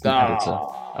an assistant editor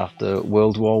after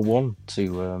World War One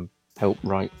to help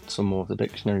write some more of the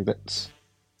dictionary bits.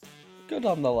 Good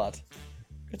on the lad.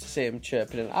 Good to see him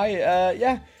chirping in.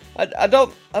 I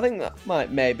think that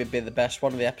might maybe be the best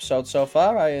one of the episodes so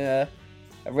far. I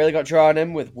really got drawn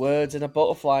in with words in a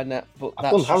butterfly net, but I've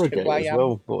that's done just who Harrogate I as am.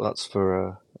 well, but that's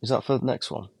for is that for the next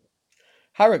one?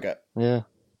 Harrogate. Yeah.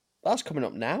 That's coming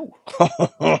up now.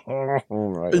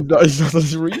 All right. He's not done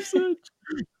his research.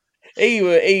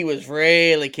 He was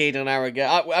really keen on Harrogate.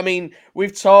 I mean,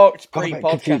 we've talked Got a bit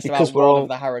pre-podcast confused because about we're one all- of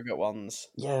the Harrogate ones.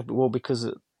 Yeah, but because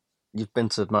you've been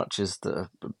to matches that are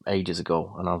ages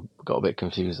ago, and I've got a bit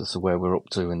confused as to where we're up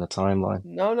to in the timeline.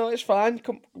 No, it's fine.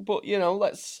 But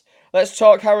let's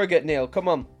talk Harrogate, Neil. Come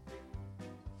on.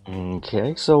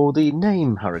 Okay, so the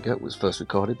name Harrogate was first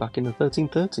recorded back in the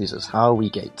 1330s as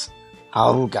Harrogate,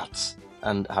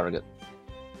 and Harrogate.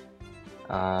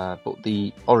 But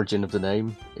the origin of the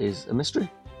name is a mystery.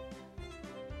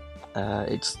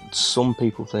 Some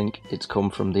people think it's come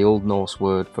from the Old Norse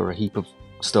word for a heap of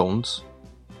stones,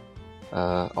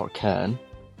 or cairn,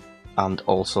 and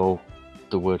also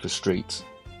the word for street,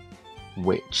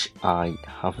 which I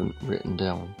haven't written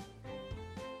down.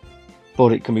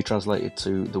 But it can be translated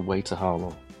to the way to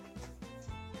Harlow.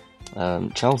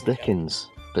 Charles Dickens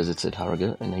visited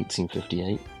Harrogate in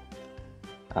 1858,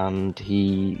 and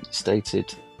he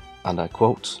stated, and I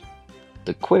quote,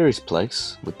 "The queerest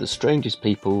place with the strangest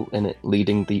people in it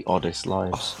leading the oddest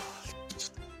lives."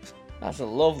 That's a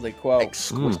lovely quote.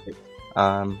 Exquisite.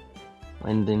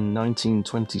 And in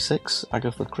 1926,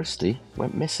 Agatha Christie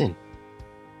went missing.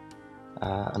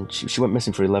 And she went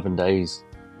missing for 11 days.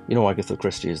 You know who Agatha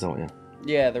Christie is, don't you?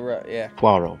 Yeah, yeah.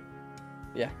 Poirot.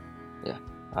 Yeah. Yeah.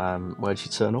 Where did she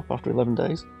turn up after 11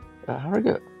 days? At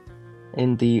Harrogate.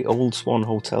 In the Old Swan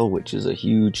Hotel, which is a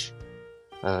huge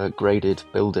graded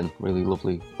building. Really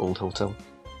lovely old hotel.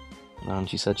 And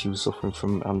she said she was suffering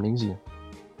from amnesia.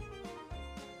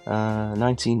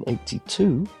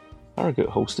 1982, Harrogate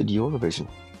hosted Eurovision.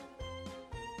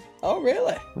 Oh,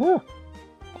 really? Yeah.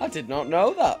 I did not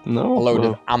know that. No. A load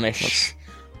well, of Amish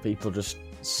people just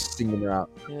singing out.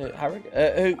 Harrogate.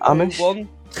 Who Amish? won?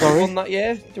 Sorry? Who won that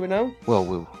year? Do we know? Well,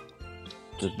 we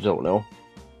don't know.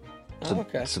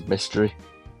 Okay. It's a mystery.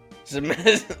 Didn't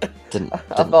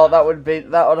I thought that would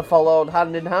have followed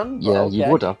hand in hand. Yeah, okay.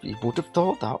 you would have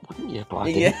thought that, wouldn't you? But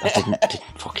I didn't. Yeah. I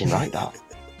didn't fucking write that.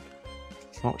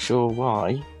 Not sure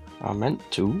why. I meant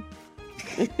to.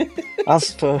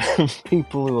 As for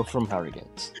people who are from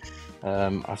Harrogate,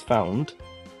 I found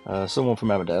someone from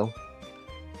Emmerdale.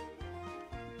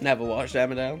 Never watched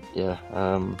Emmerdale. Yeah.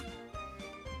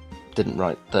 Didn't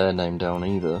write their name down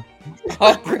either.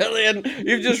 Oh, brilliant!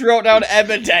 You've just wrote down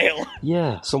Emmerdale.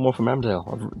 Yeah, someone from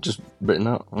Emmerdale. I've just written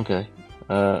that. Okay.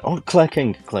 Claire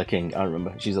King. Claire King. I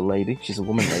remember. She's a lady. She's a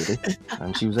woman lady,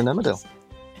 and she was in Emmerdale.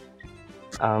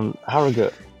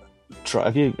 Harrogate.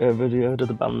 Have you heard of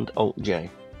the band Alt J?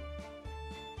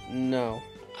 No.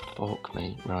 Fuck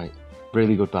me. Right.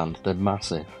 Really good band. They're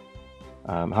massive.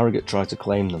 Harrogate tried to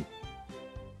claim them,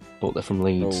 but they're from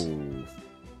Leeds.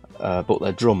 But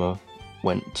their drummer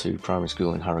went to primary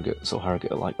school in Harrogate, so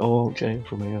Harrogate are like, "Oh, Alt J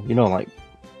from here." You know, like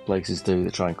places do.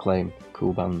 They try and claim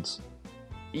cool bands.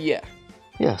 Yeah.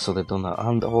 Yeah, so they've done that.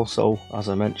 And also, as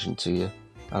I mentioned to you,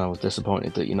 and I was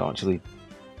disappointed that you're not actually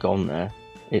gone there,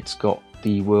 it's got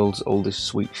the world's oldest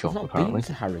sweet shop, I've not apparently. been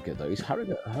to Harrogate though. Is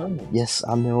Harrogate at home? Yes,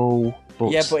 I know,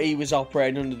 but Yeah, but he was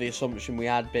operating under the assumption we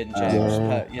had been,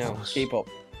 James. Yeah. Keep up.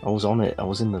 I was on it. I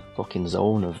was in the fucking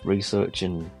zone of research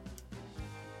and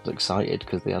was excited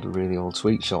because they had a really old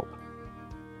sweet shop.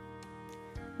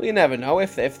 Well, you never know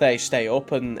if they stay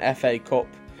up and FA Cup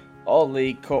or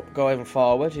League Cup going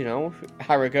forward,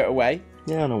 Harrogate away.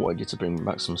 Yeah, and I wanted you to bring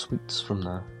back some sweets from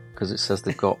there because it says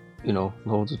they've got,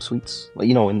 loads of sweets. Like,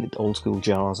 in the old school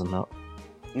jars and that.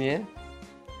 Yeah.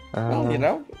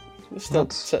 Well,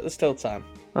 there's still time.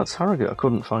 That's Harrogate. I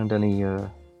couldn't find any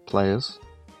players.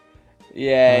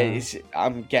 Yeah,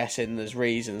 I'm guessing there's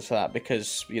reasons for that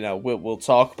because we'll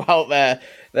talk about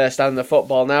their standard of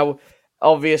football now.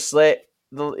 obviously,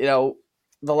 the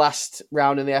last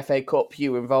round in the FA Cup,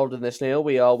 you were involved in this, Neil.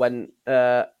 We all went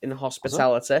in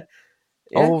hospitality.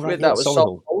 Yeah, Oh, right, yeah, that was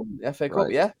Solihull. the FA Cup,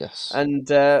 Right, yeah. yes. And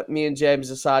me and James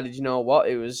decided, you know what,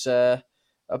 it was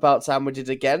about time we did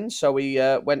it again. So we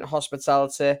went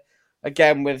hospitality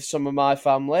again with some of my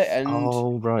family, and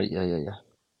Oh, right, yeah.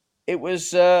 it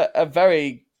was a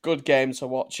very good game to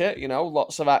watch it.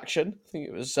 Lots of action. I think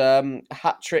it was a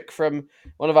hat trick from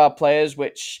one of our players,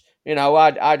 which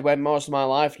I'd went most of my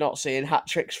life not seeing hat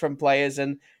tricks from players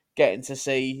and getting to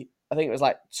see. I think it was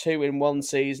like 2 in one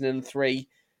season and 3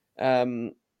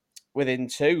 um, within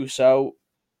 2. So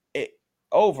it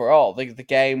overall the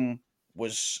game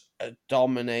was a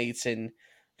dominating,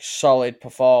 solid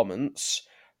performance.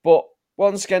 But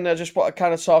once again, I just want to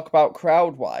kind of talk about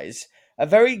crowd wise. A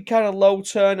very kind of low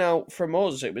turnout from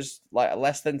us. It was like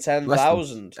less than Less than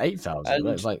 10,000, 8,000. It and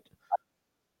was like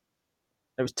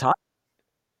it was tight.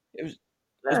 it was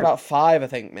about 5, I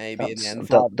think, maybe in the That's end,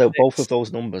 5 that. or Both of 6.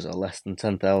 those numbers are less than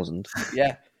 10,000.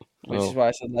 Yeah, which is Oh, why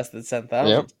I said less than ten yep.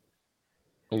 thousand.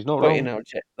 He's not But wrong.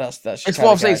 That's just It's kind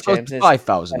what I'm of saying. guy It's close James to is.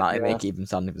 5,000. That make it even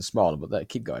sound even smaller. But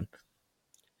keep going.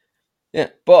 Yeah,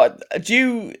 but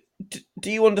do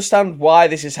you understand why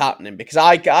this is happening? Because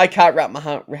I can't wrap my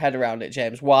head around it,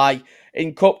 James. Why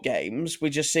in cup games we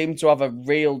just seem to have a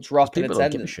real drop in People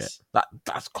don't give a shit. attendance?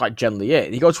 That's quite generally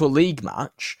it. You go to a league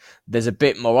match, there's a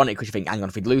bit more on it because you think, hang on,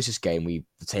 if we lose this game,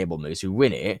 the table moves. We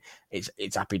win it,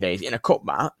 it's happy days. In a cup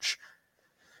match,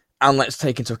 and let's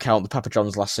take into account the Papa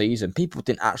John's last season, people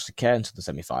didn't actually care until the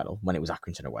semi-final when it was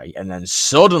Accrington away, and then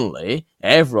suddenly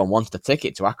everyone wanted a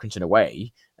ticket to Accrington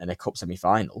away and a cup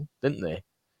semi-final, didn't they?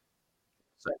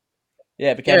 So, Yeah,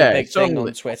 it became a yeah, big thing suddenly.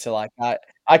 on Twitter. Like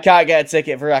I can't get a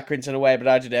ticket for Accrington away, but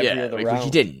I did every Yeah, other which you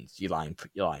round. didn't. You lying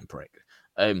prick.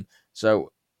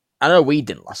 So I know we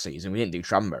didn't last season. We didn't do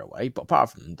Tranmere away, but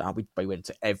apart from that, we went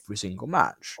to every single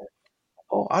match.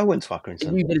 Oh, I went to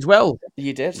Accrington. You did as well.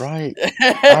 You did, Right.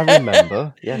 I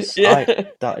remember. Yes, yeah.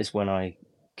 that is when I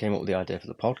came up with the idea for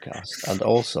the podcast, and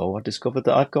also I discovered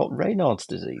that I've got Raynaud's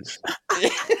disease.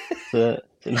 It's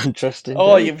an interesting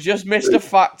Oh, day. you've just missed a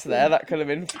fact there. That could have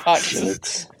been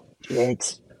facts.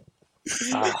 Shit.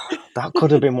 That could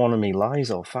have been one of me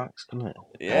lies or facts, couldn't it?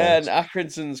 Yeah, and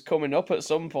Accrington's coming up at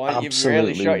some point. You've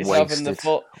really Absolutely shot yourself in the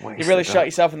foot. You've wasted really shot that.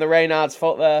 yourself in the Reynard's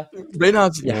foot there.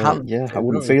 Reynard's in your hand. Yeah, I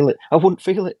wouldn't feel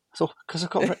it. So because I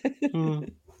got.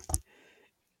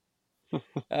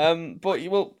 But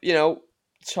you will,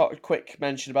 talk a quick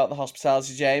mention about the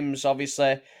hospitality, James.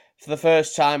 Obviously, for the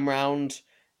first time round,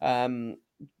 all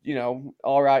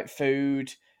right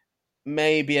food,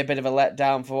 maybe a bit of a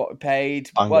letdown for what we paid.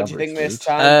 Bang What do you average think this food.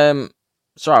 time?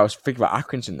 Sorry, I was thinking about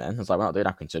Accrington then. I was like, we're not doing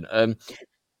Accrington.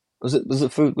 Was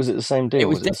it food? Was it the same deal? It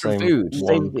was Was it the different same food, same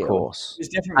one deal. course? It's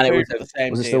different And it food, was but the same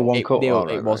Was it still deal. one course? Neil, Oh,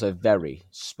 right, it was right. a very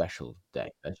special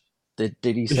day. Did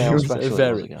he say It how was a special it was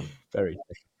very, again? very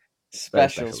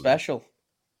Special.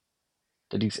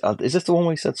 Did he? Is this the one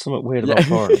where he said something weird Yeah. about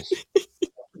foreigners?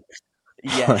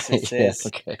 Yes, it Yeah. is.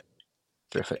 Okay.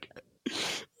 Terrific.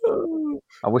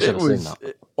 I wish I'd have seen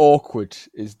that. Awkward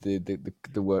is the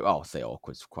word. I'll say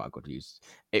awkward is quite a good use.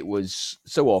 It was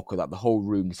so awkward that the whole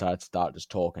room decided to start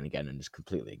just talking again and just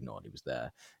completely ignored he was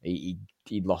there. He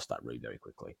lost that room very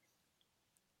quickly.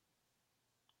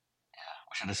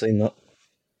 I should have seen that.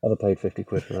 I'd have paid 50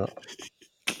 quid for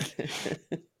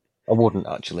that. I wouldn't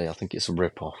actually. I think it's a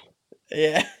rip-off.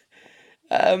 Yeah.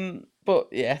 But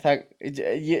yeah,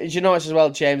 you notice as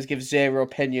well, James gives zero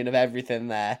opinion of everything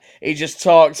there. He just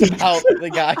talks about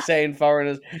the guy saying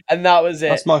foreigners, and that was it.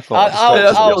 That's my fault.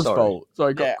 That's Neil's Sorry. fault.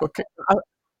 Sorry, Yeah. go.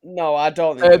 No, I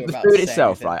don't think you're The about food to say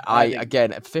itself, anything. right? I I think...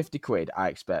 again at 50 quid, I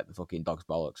expect the fucking dog's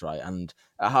bollocks, right? And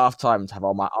at half time to have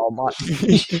all my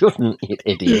You shouldn't, you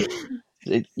idiot.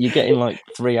 You're getting like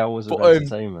 3 hours of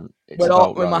entertainment. It's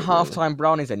about when my right, half really. time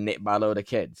brownies are nipped by a load of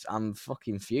kids, I'm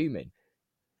fucking fuming.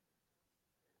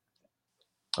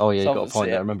 Oh yeah, you So, got a point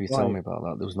yeah, there. I remember you telling me about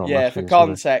that. There was no yeah, match for for you,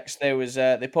 context, there was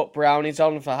they put brownies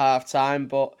on for half time,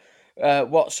 but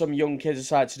what some young kids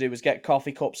decided to do was get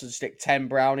coffee cups and stick 10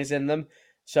 brownies in them.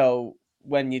 So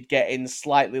when you'd get in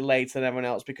slightly later than everyone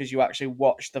else because you actually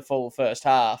watched the full first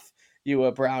half, you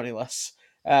were brownieless.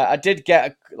 I did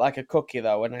get a cookie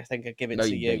though, and I think I'd give it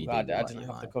to you. I didn't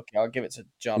have the cookie. I'll give it to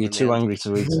John. You're too angry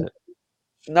to eat it.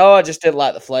 No, I just didn't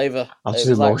like the flavour. I'm It too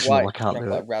was like emotional. white I can't do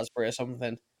chocolate it. raspberry or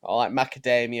something, or like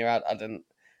macadamia. I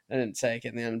didn't take it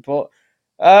in the end. But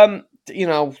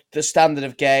the standard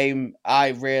of game, I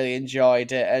really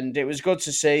enjoyed it, and it was good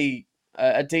to see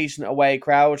a decent away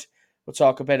crowd. We'll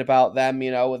talk a bit about them.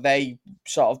 They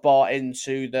sort of bought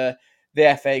into the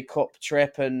FA Cup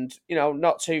trip, and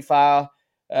not too far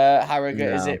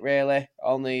Harrogate, is No. it really?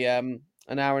 Only an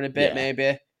hour and a bit,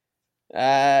 Yeah.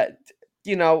 maybe.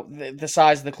 The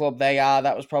size of the club they are,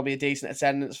 that was probably a decent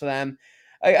attendance for them.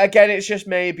 Again, it's just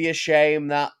maybe a shame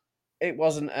that it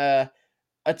wasn't a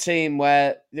team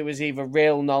where there was either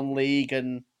real non-league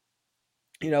and,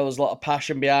 there was a lot of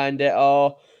passion behind it,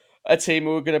 or a team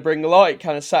who were going to bring a lot. It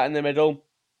kind of sat in the middle.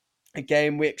 A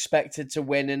game we expected to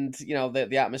win, and,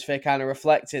 the atmosphere kind of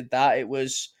reflected that. It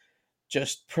was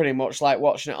just pretty much like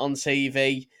watching it on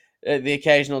TV. The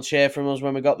occasional cheer from us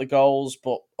when we got the goals,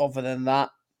 but other than that,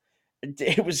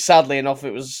 it was, sadly enough,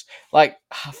 it was like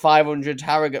 500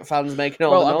 Harrogate fans making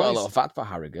all Well, the I've got a noise. little fact for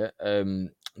Harrogate.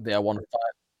 They are one of 5.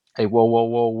 Hey,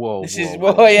 whoa. This is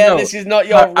whoa. No, this is not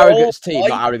your role. Harrogate's team, boy.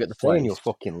 not Harrogate the Stay in place. your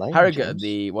fucking lane, Harrogate are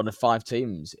James. one of 5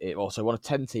 teams, also one of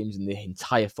 10 teams in the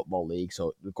entire football league.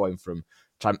 So we're going from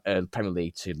Premier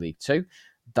League to League 2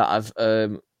 that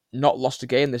have not lost a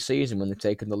game this season when they've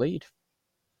taken the lead,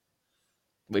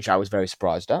 which I was very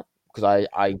surprised at, because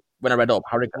I when I read up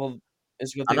Harrogate. Well,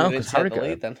 it's a good I thing know, they because didn't take the Harrogate,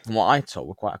 lead then. from what I told,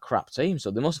 were quite a crap team,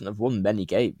 so they mustn't have won many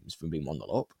games from being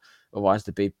 1-0 up. Otherwise,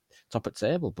 they'd be top at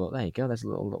table. But there you go. There's a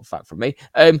little fact from me.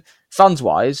 Fans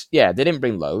wise, yeah, they didn't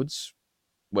bring loads,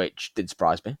 which did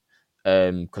surprise me,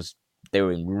 because they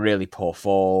were in really poor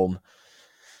form.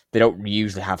 They don't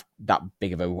usually have that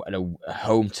big of a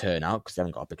home turnout because they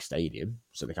haven't got a big stadium,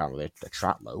 so they can't really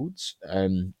attract loads.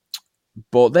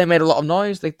 But they made a lot of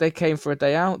noise. They came for a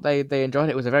day out. They enjoyed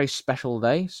it. It was a very special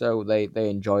day, so they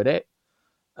enjoyed it.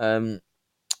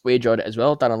 We enjoyed it as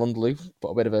well. Dan Alundaloo put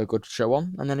a bit of a good show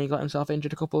on, and then he got himself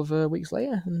injured a couple of weeks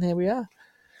later, and here we are.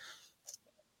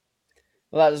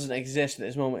 Well, that doesn't exist at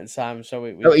this moment in time, so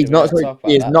we No, he's don't not. talk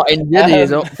about He is that. not injured. He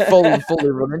is up fully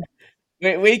running.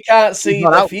 We can't see He's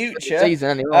not the out for the future. season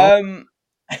anymore.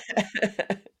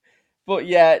 But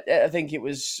yeah, I think it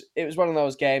was one of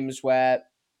those games where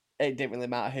it didn't really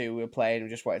matter who we were playing. We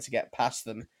just wanted to get past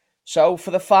them. So for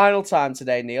the final time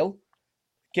today, Neil,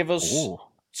 give us Ooh.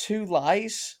 2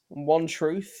 lies and 1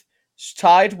 truth. It's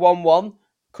tied 1-1.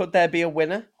 Could there be a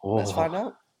winner? Let's Oh. find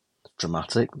out.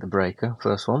 Dramatic, the breaker,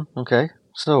 first one. Okay,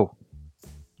 so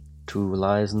 2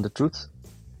 lies and the truth.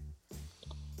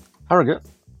 Harrogate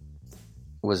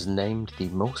was named the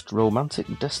most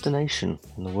romantic destination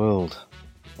in the world,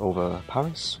 over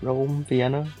Paris, Rome,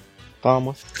 Vienna,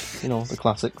 Farnworth, the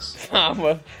classics.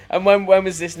 And when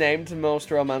was this named the most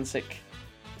romantic?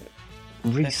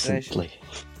 Recently.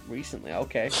 Recently,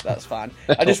 okay, that's fine.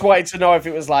 I just wanted to know if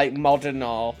it was like modern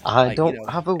or I don't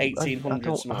have a 1800s. I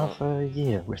don't have a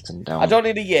year written down. I don't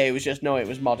need a year. It was just it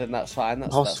was modern. That's fine.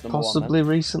 That's number possibly 1.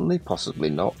 Recently, possibly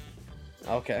not.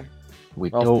 Then. Okay. We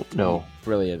don't know.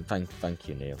 Brilliant. Thank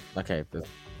you, Neil. Okay.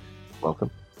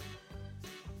 Welcome.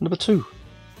 Number 2.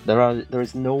 There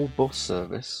is no bus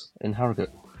service in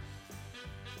Harrogate.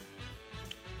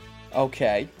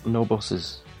 Okay. No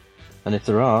buses, and if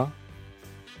there are,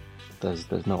 there's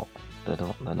not.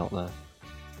 They're not there.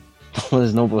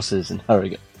 There's no buses in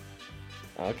Harrogate.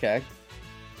 Okay.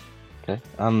 Okay,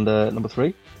 and number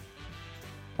 3.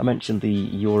 I mentioned the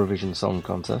Eurovision Song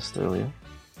Contest earlier.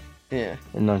 Yeah.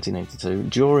 In 1982,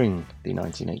 during the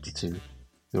 1982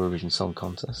 Eurovision Song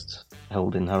Contest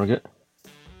held in Harrogate,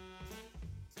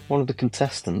 one of the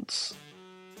contestants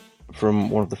from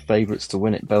one of the favourites to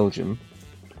win it, Belgium,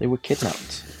 they were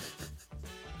kidnapped.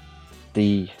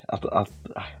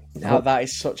 Now that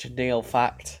is such a Neil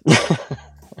fact.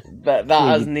 But that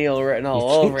has Neil written all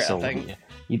over it, I think.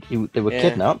 They were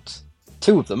kidnapped,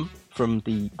 2 of them from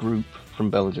the group from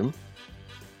Belgium,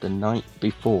 the night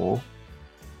before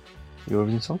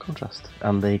Eurovision Song Contest,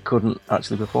 and they couldn't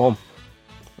actually perform.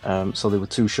 So they were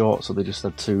too short, so they just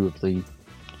had 2 of the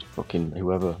fucking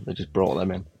whoever, they just brought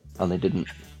them in, and they didn't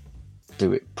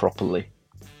do it properly.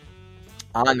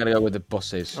 I'm going to go with the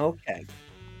buses. Okay.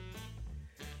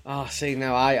 Oh, see,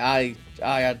 now I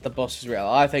had the buses real.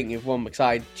 I think you've won because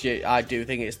I do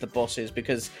think it's the buses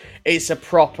because it's a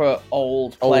proper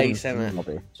old place, isn't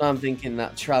it? So I'm thinking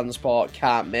that transport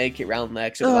can't make it round there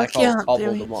because it's like all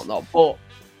cobbled and whatnot. But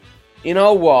you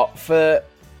know what? For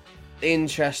the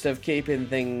interest of keeping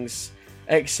things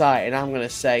exciting, I'm going to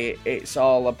say it's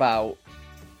all about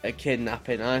a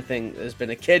kidnapping. I think there's been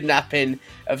a kidnapping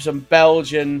of some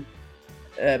Belgian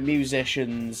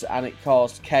musicians and it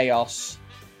caused chaos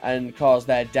and caused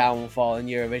their downfall in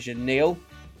Eurovision. Neil,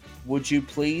 would you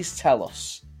please tell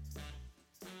us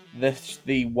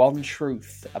the one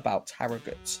truth about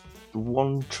Harrogate? The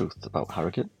one truth about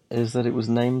Harrogate is that it was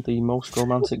named the most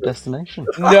romantic destination.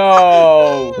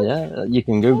 No! Yeah, you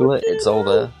can Google it. It's all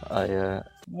there.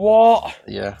 What?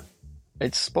 Yeah.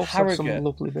 It's supposed to have some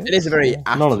lovely bits. It is a very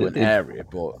affluent area,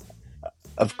 but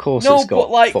Of course, No, it's got but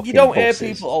like you fucking don't hear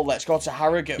buses. people. Oh, let's go to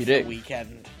Harrogate You for the do.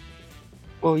 weekend.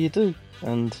 Well, you do,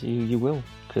 and you will,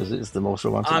 because it's the most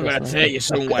romantic. I'm going to take you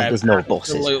somewhere. There's no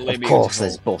buses. Absolutely Of course, beautiful.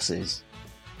 there's buses.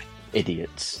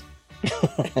 Idiots.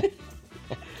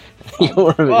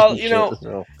 You're a Well, shit you know, as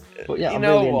well. But yeah, I you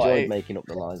know really what? enjoyed making up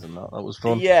the lies and that. That was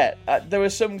fun. Yeah, there were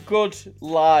some good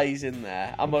lies in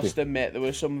there. I Thank must admit, there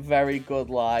were some very good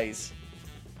lies.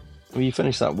 Well, you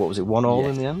finished that. What was it? 1-1 Yeah.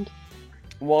 in the end.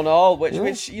 1-1, Yeah.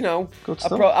 which you know, Good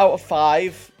stuff. out of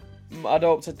 5, I'd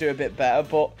hope to do a bit better.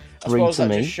 But I 3 suppose to that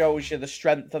me. just shows you the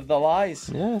strength of the lies.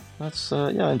 Yeah, that's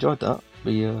yeah. I enjoyed that.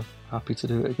 Be happy to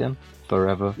do it again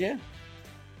forever. Yeah.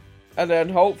 And then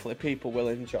hopefully people will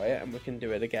enjoy it, and we can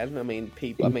do it again. I mean,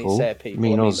 people. I mean, say people. You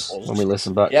mean I mean us when we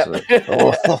listen back Yep. to it.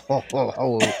 Oh,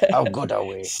 how good are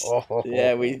we?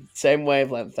 Yeah, we same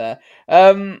wavelength there.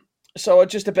 So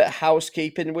just a bit of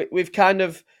housekeeping. We've kind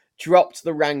of dropped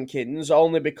the rankings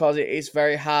only because it is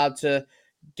very hard to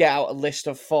get out a list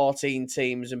of 14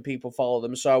 teams and people follow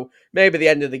them. So maybe at the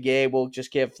end of the year we'll just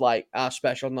give like our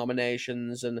special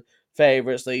nominations and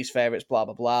favourites, least favourites, blah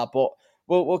blah blah. But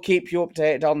we'll keep you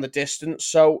updated on the distance.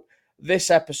 So this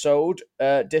episode,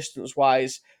 distance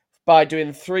wise, by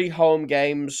doing 3 home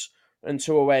games and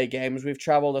 2 away games, we've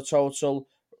travelled a total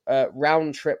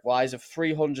round trip wise of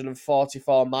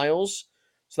 344 miles.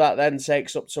 So that then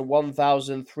takes up to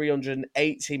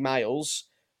 1,380 miles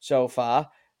so far.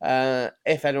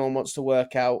 If anyone wants to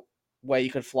work out where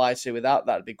you could fly to with that,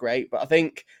 that'd be great. But I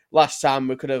think last time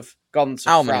we could have gone to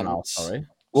How France. many miles, sorry?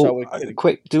 So Well, we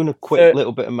could doing a quick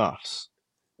little bit of maths.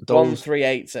 Those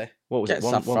 1,380. what was it? Get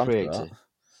San Fran for 1,380. that.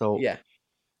 So Yeah.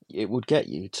 it would get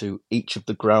you to each of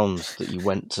the grounds that you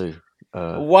went to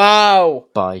Wow.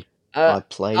 by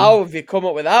plane. How have you come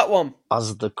up with that one?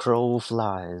 As the crow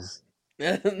flies.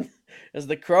 As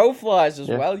the crow flies as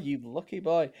Yeah. well, you lucky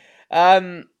boy.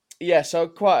 Yeah, so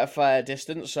quite a fair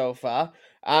distance so far.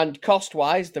 And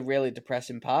cost-wise, the really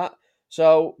depressing part.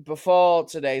 So before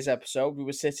today's episode, we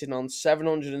were sitting on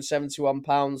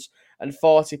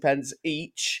 £771.40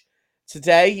 each.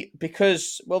 Today,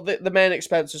 because, well, the main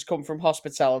expenses come from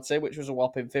hospitality, which was a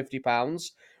whopping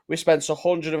 £50. We spent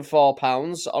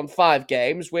 £104 on 5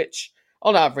 games, which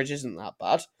on average isn't that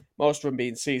bad. Most of them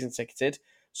being season ticketed.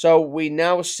 So we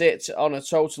now sit on a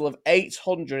total of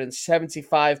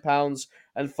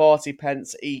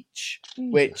 £875.40 each,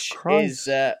 Jesus which Christ.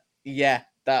 is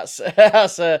that's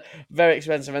that's very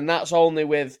expensive, and that's only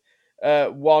with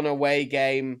 1 away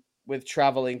game with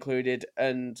travel included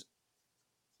and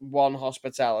 1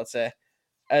 hospitality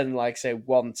and like say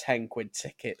 1 £10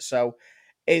 ticket. So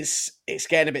it's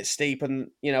getting a bit steep,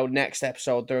 and you know next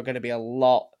episode there are going to be a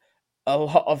lot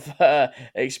of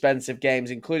expensive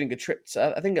games, including a trip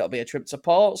to, I think it'll be a trip to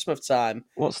Portsmouth time.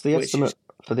 What's the estimate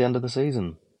for the end of the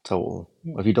season total?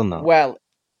 Have you done that? Well,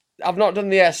 I've not done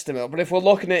the estimate, but if we're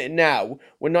looking at it now,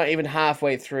 we're not even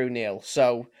halfway through, Neil.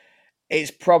 So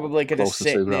it's probably going to Close to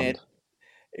sit £2 near. grand.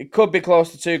 It could be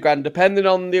close to £2 depending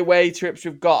on the away trips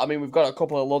we've got. I mean, we've got a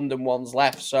couple of London ones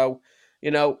left, so you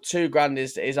know,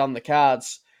 £2 is on the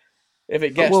cards. If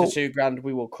it gets to £2,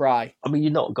 we will cry. I mean,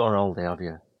 you're not going all day, have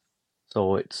you?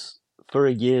 So it's for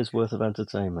a year's worth of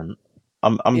entertainment.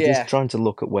 I'm just trying to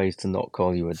look at ways to not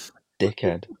call you a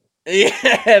dickhead.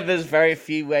 Yeah, there's very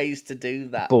few ways to do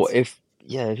that. But if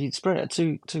you'd spread it at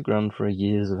two grand for a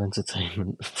year's of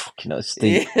entertainment, fucking that's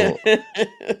steep. But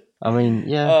I mean,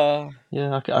 I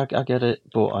get it,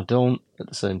 but I don't at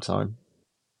the same time.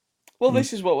 Well,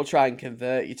 this is what we'll try and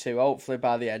convert you to. Hopefully,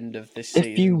 by the end of this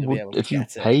season, you'll be able to if you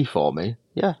get pay it. for me,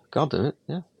 yeah, I'll do it.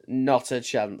 Yeah, Not a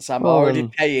chance. I'm Well, already then,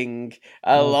 paying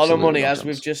a lot of money, absolutely no as chance.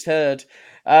 we've just heard.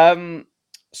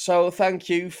 So thank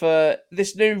you for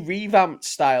this new revamped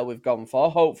style we've gone for.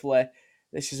 Hopefully,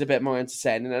 this is a bit more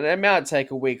entertaining, and it might take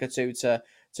a week or two to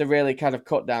really kind of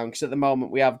cut down, because at the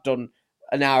moment we have done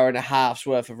an hour and a half's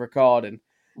worth of recording.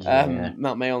 Yeah.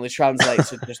 That may only translate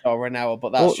to just over an hour,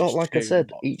 but that's Well, just like I too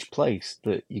said, much. each place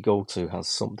that you go to has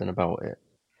something about it.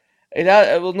 It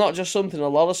well, not just something, a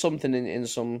lot of something in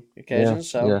some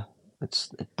occasions.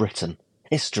 It's Britain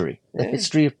history, the Yeah.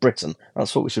 history of Britain.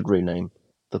 That's what we should rename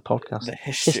the podcast. The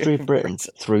history of Britain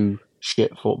through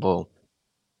shit football.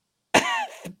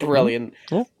 Brilliant.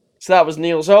 Yeah. So that was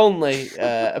Neil's only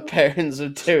appearance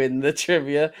of doing the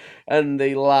trivia and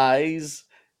the lies.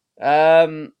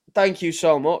 Thank you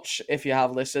so much if you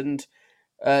have listened.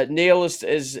 Neil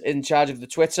is in charge of the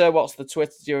Twitter. What's the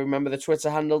Twitter? Do you remember the Twitter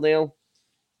handle, Neil?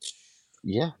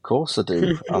 Yeah, of course I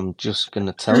do. I'm just going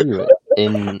to tell you it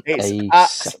in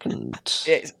second.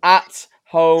 It's at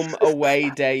Home Away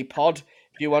Day Pod.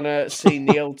 If you want to see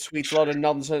Neil tweet a lot of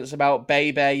nonsense about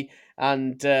Bebe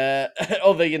and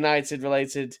other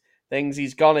United-related things.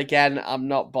 He's gone again. I'm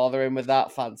not bothering with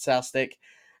that. Fantastic.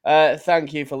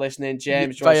 Thank you for listening,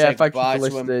 James. Do you want to say Thank you goodbye for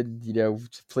to him? listening.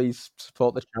 Please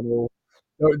support the channel.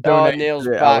 Don't Oh, donate Neil's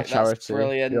to our back. That's charity.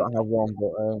 brilliant. We don't have one,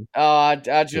 but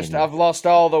Oh, I've lost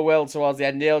all the will towards the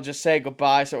end. Neil, just say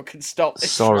goodbye so I can stop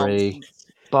this Sorry. nonsense.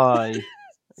 Bye.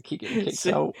 I keep getting kicked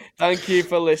out. Thank you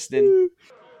for listening.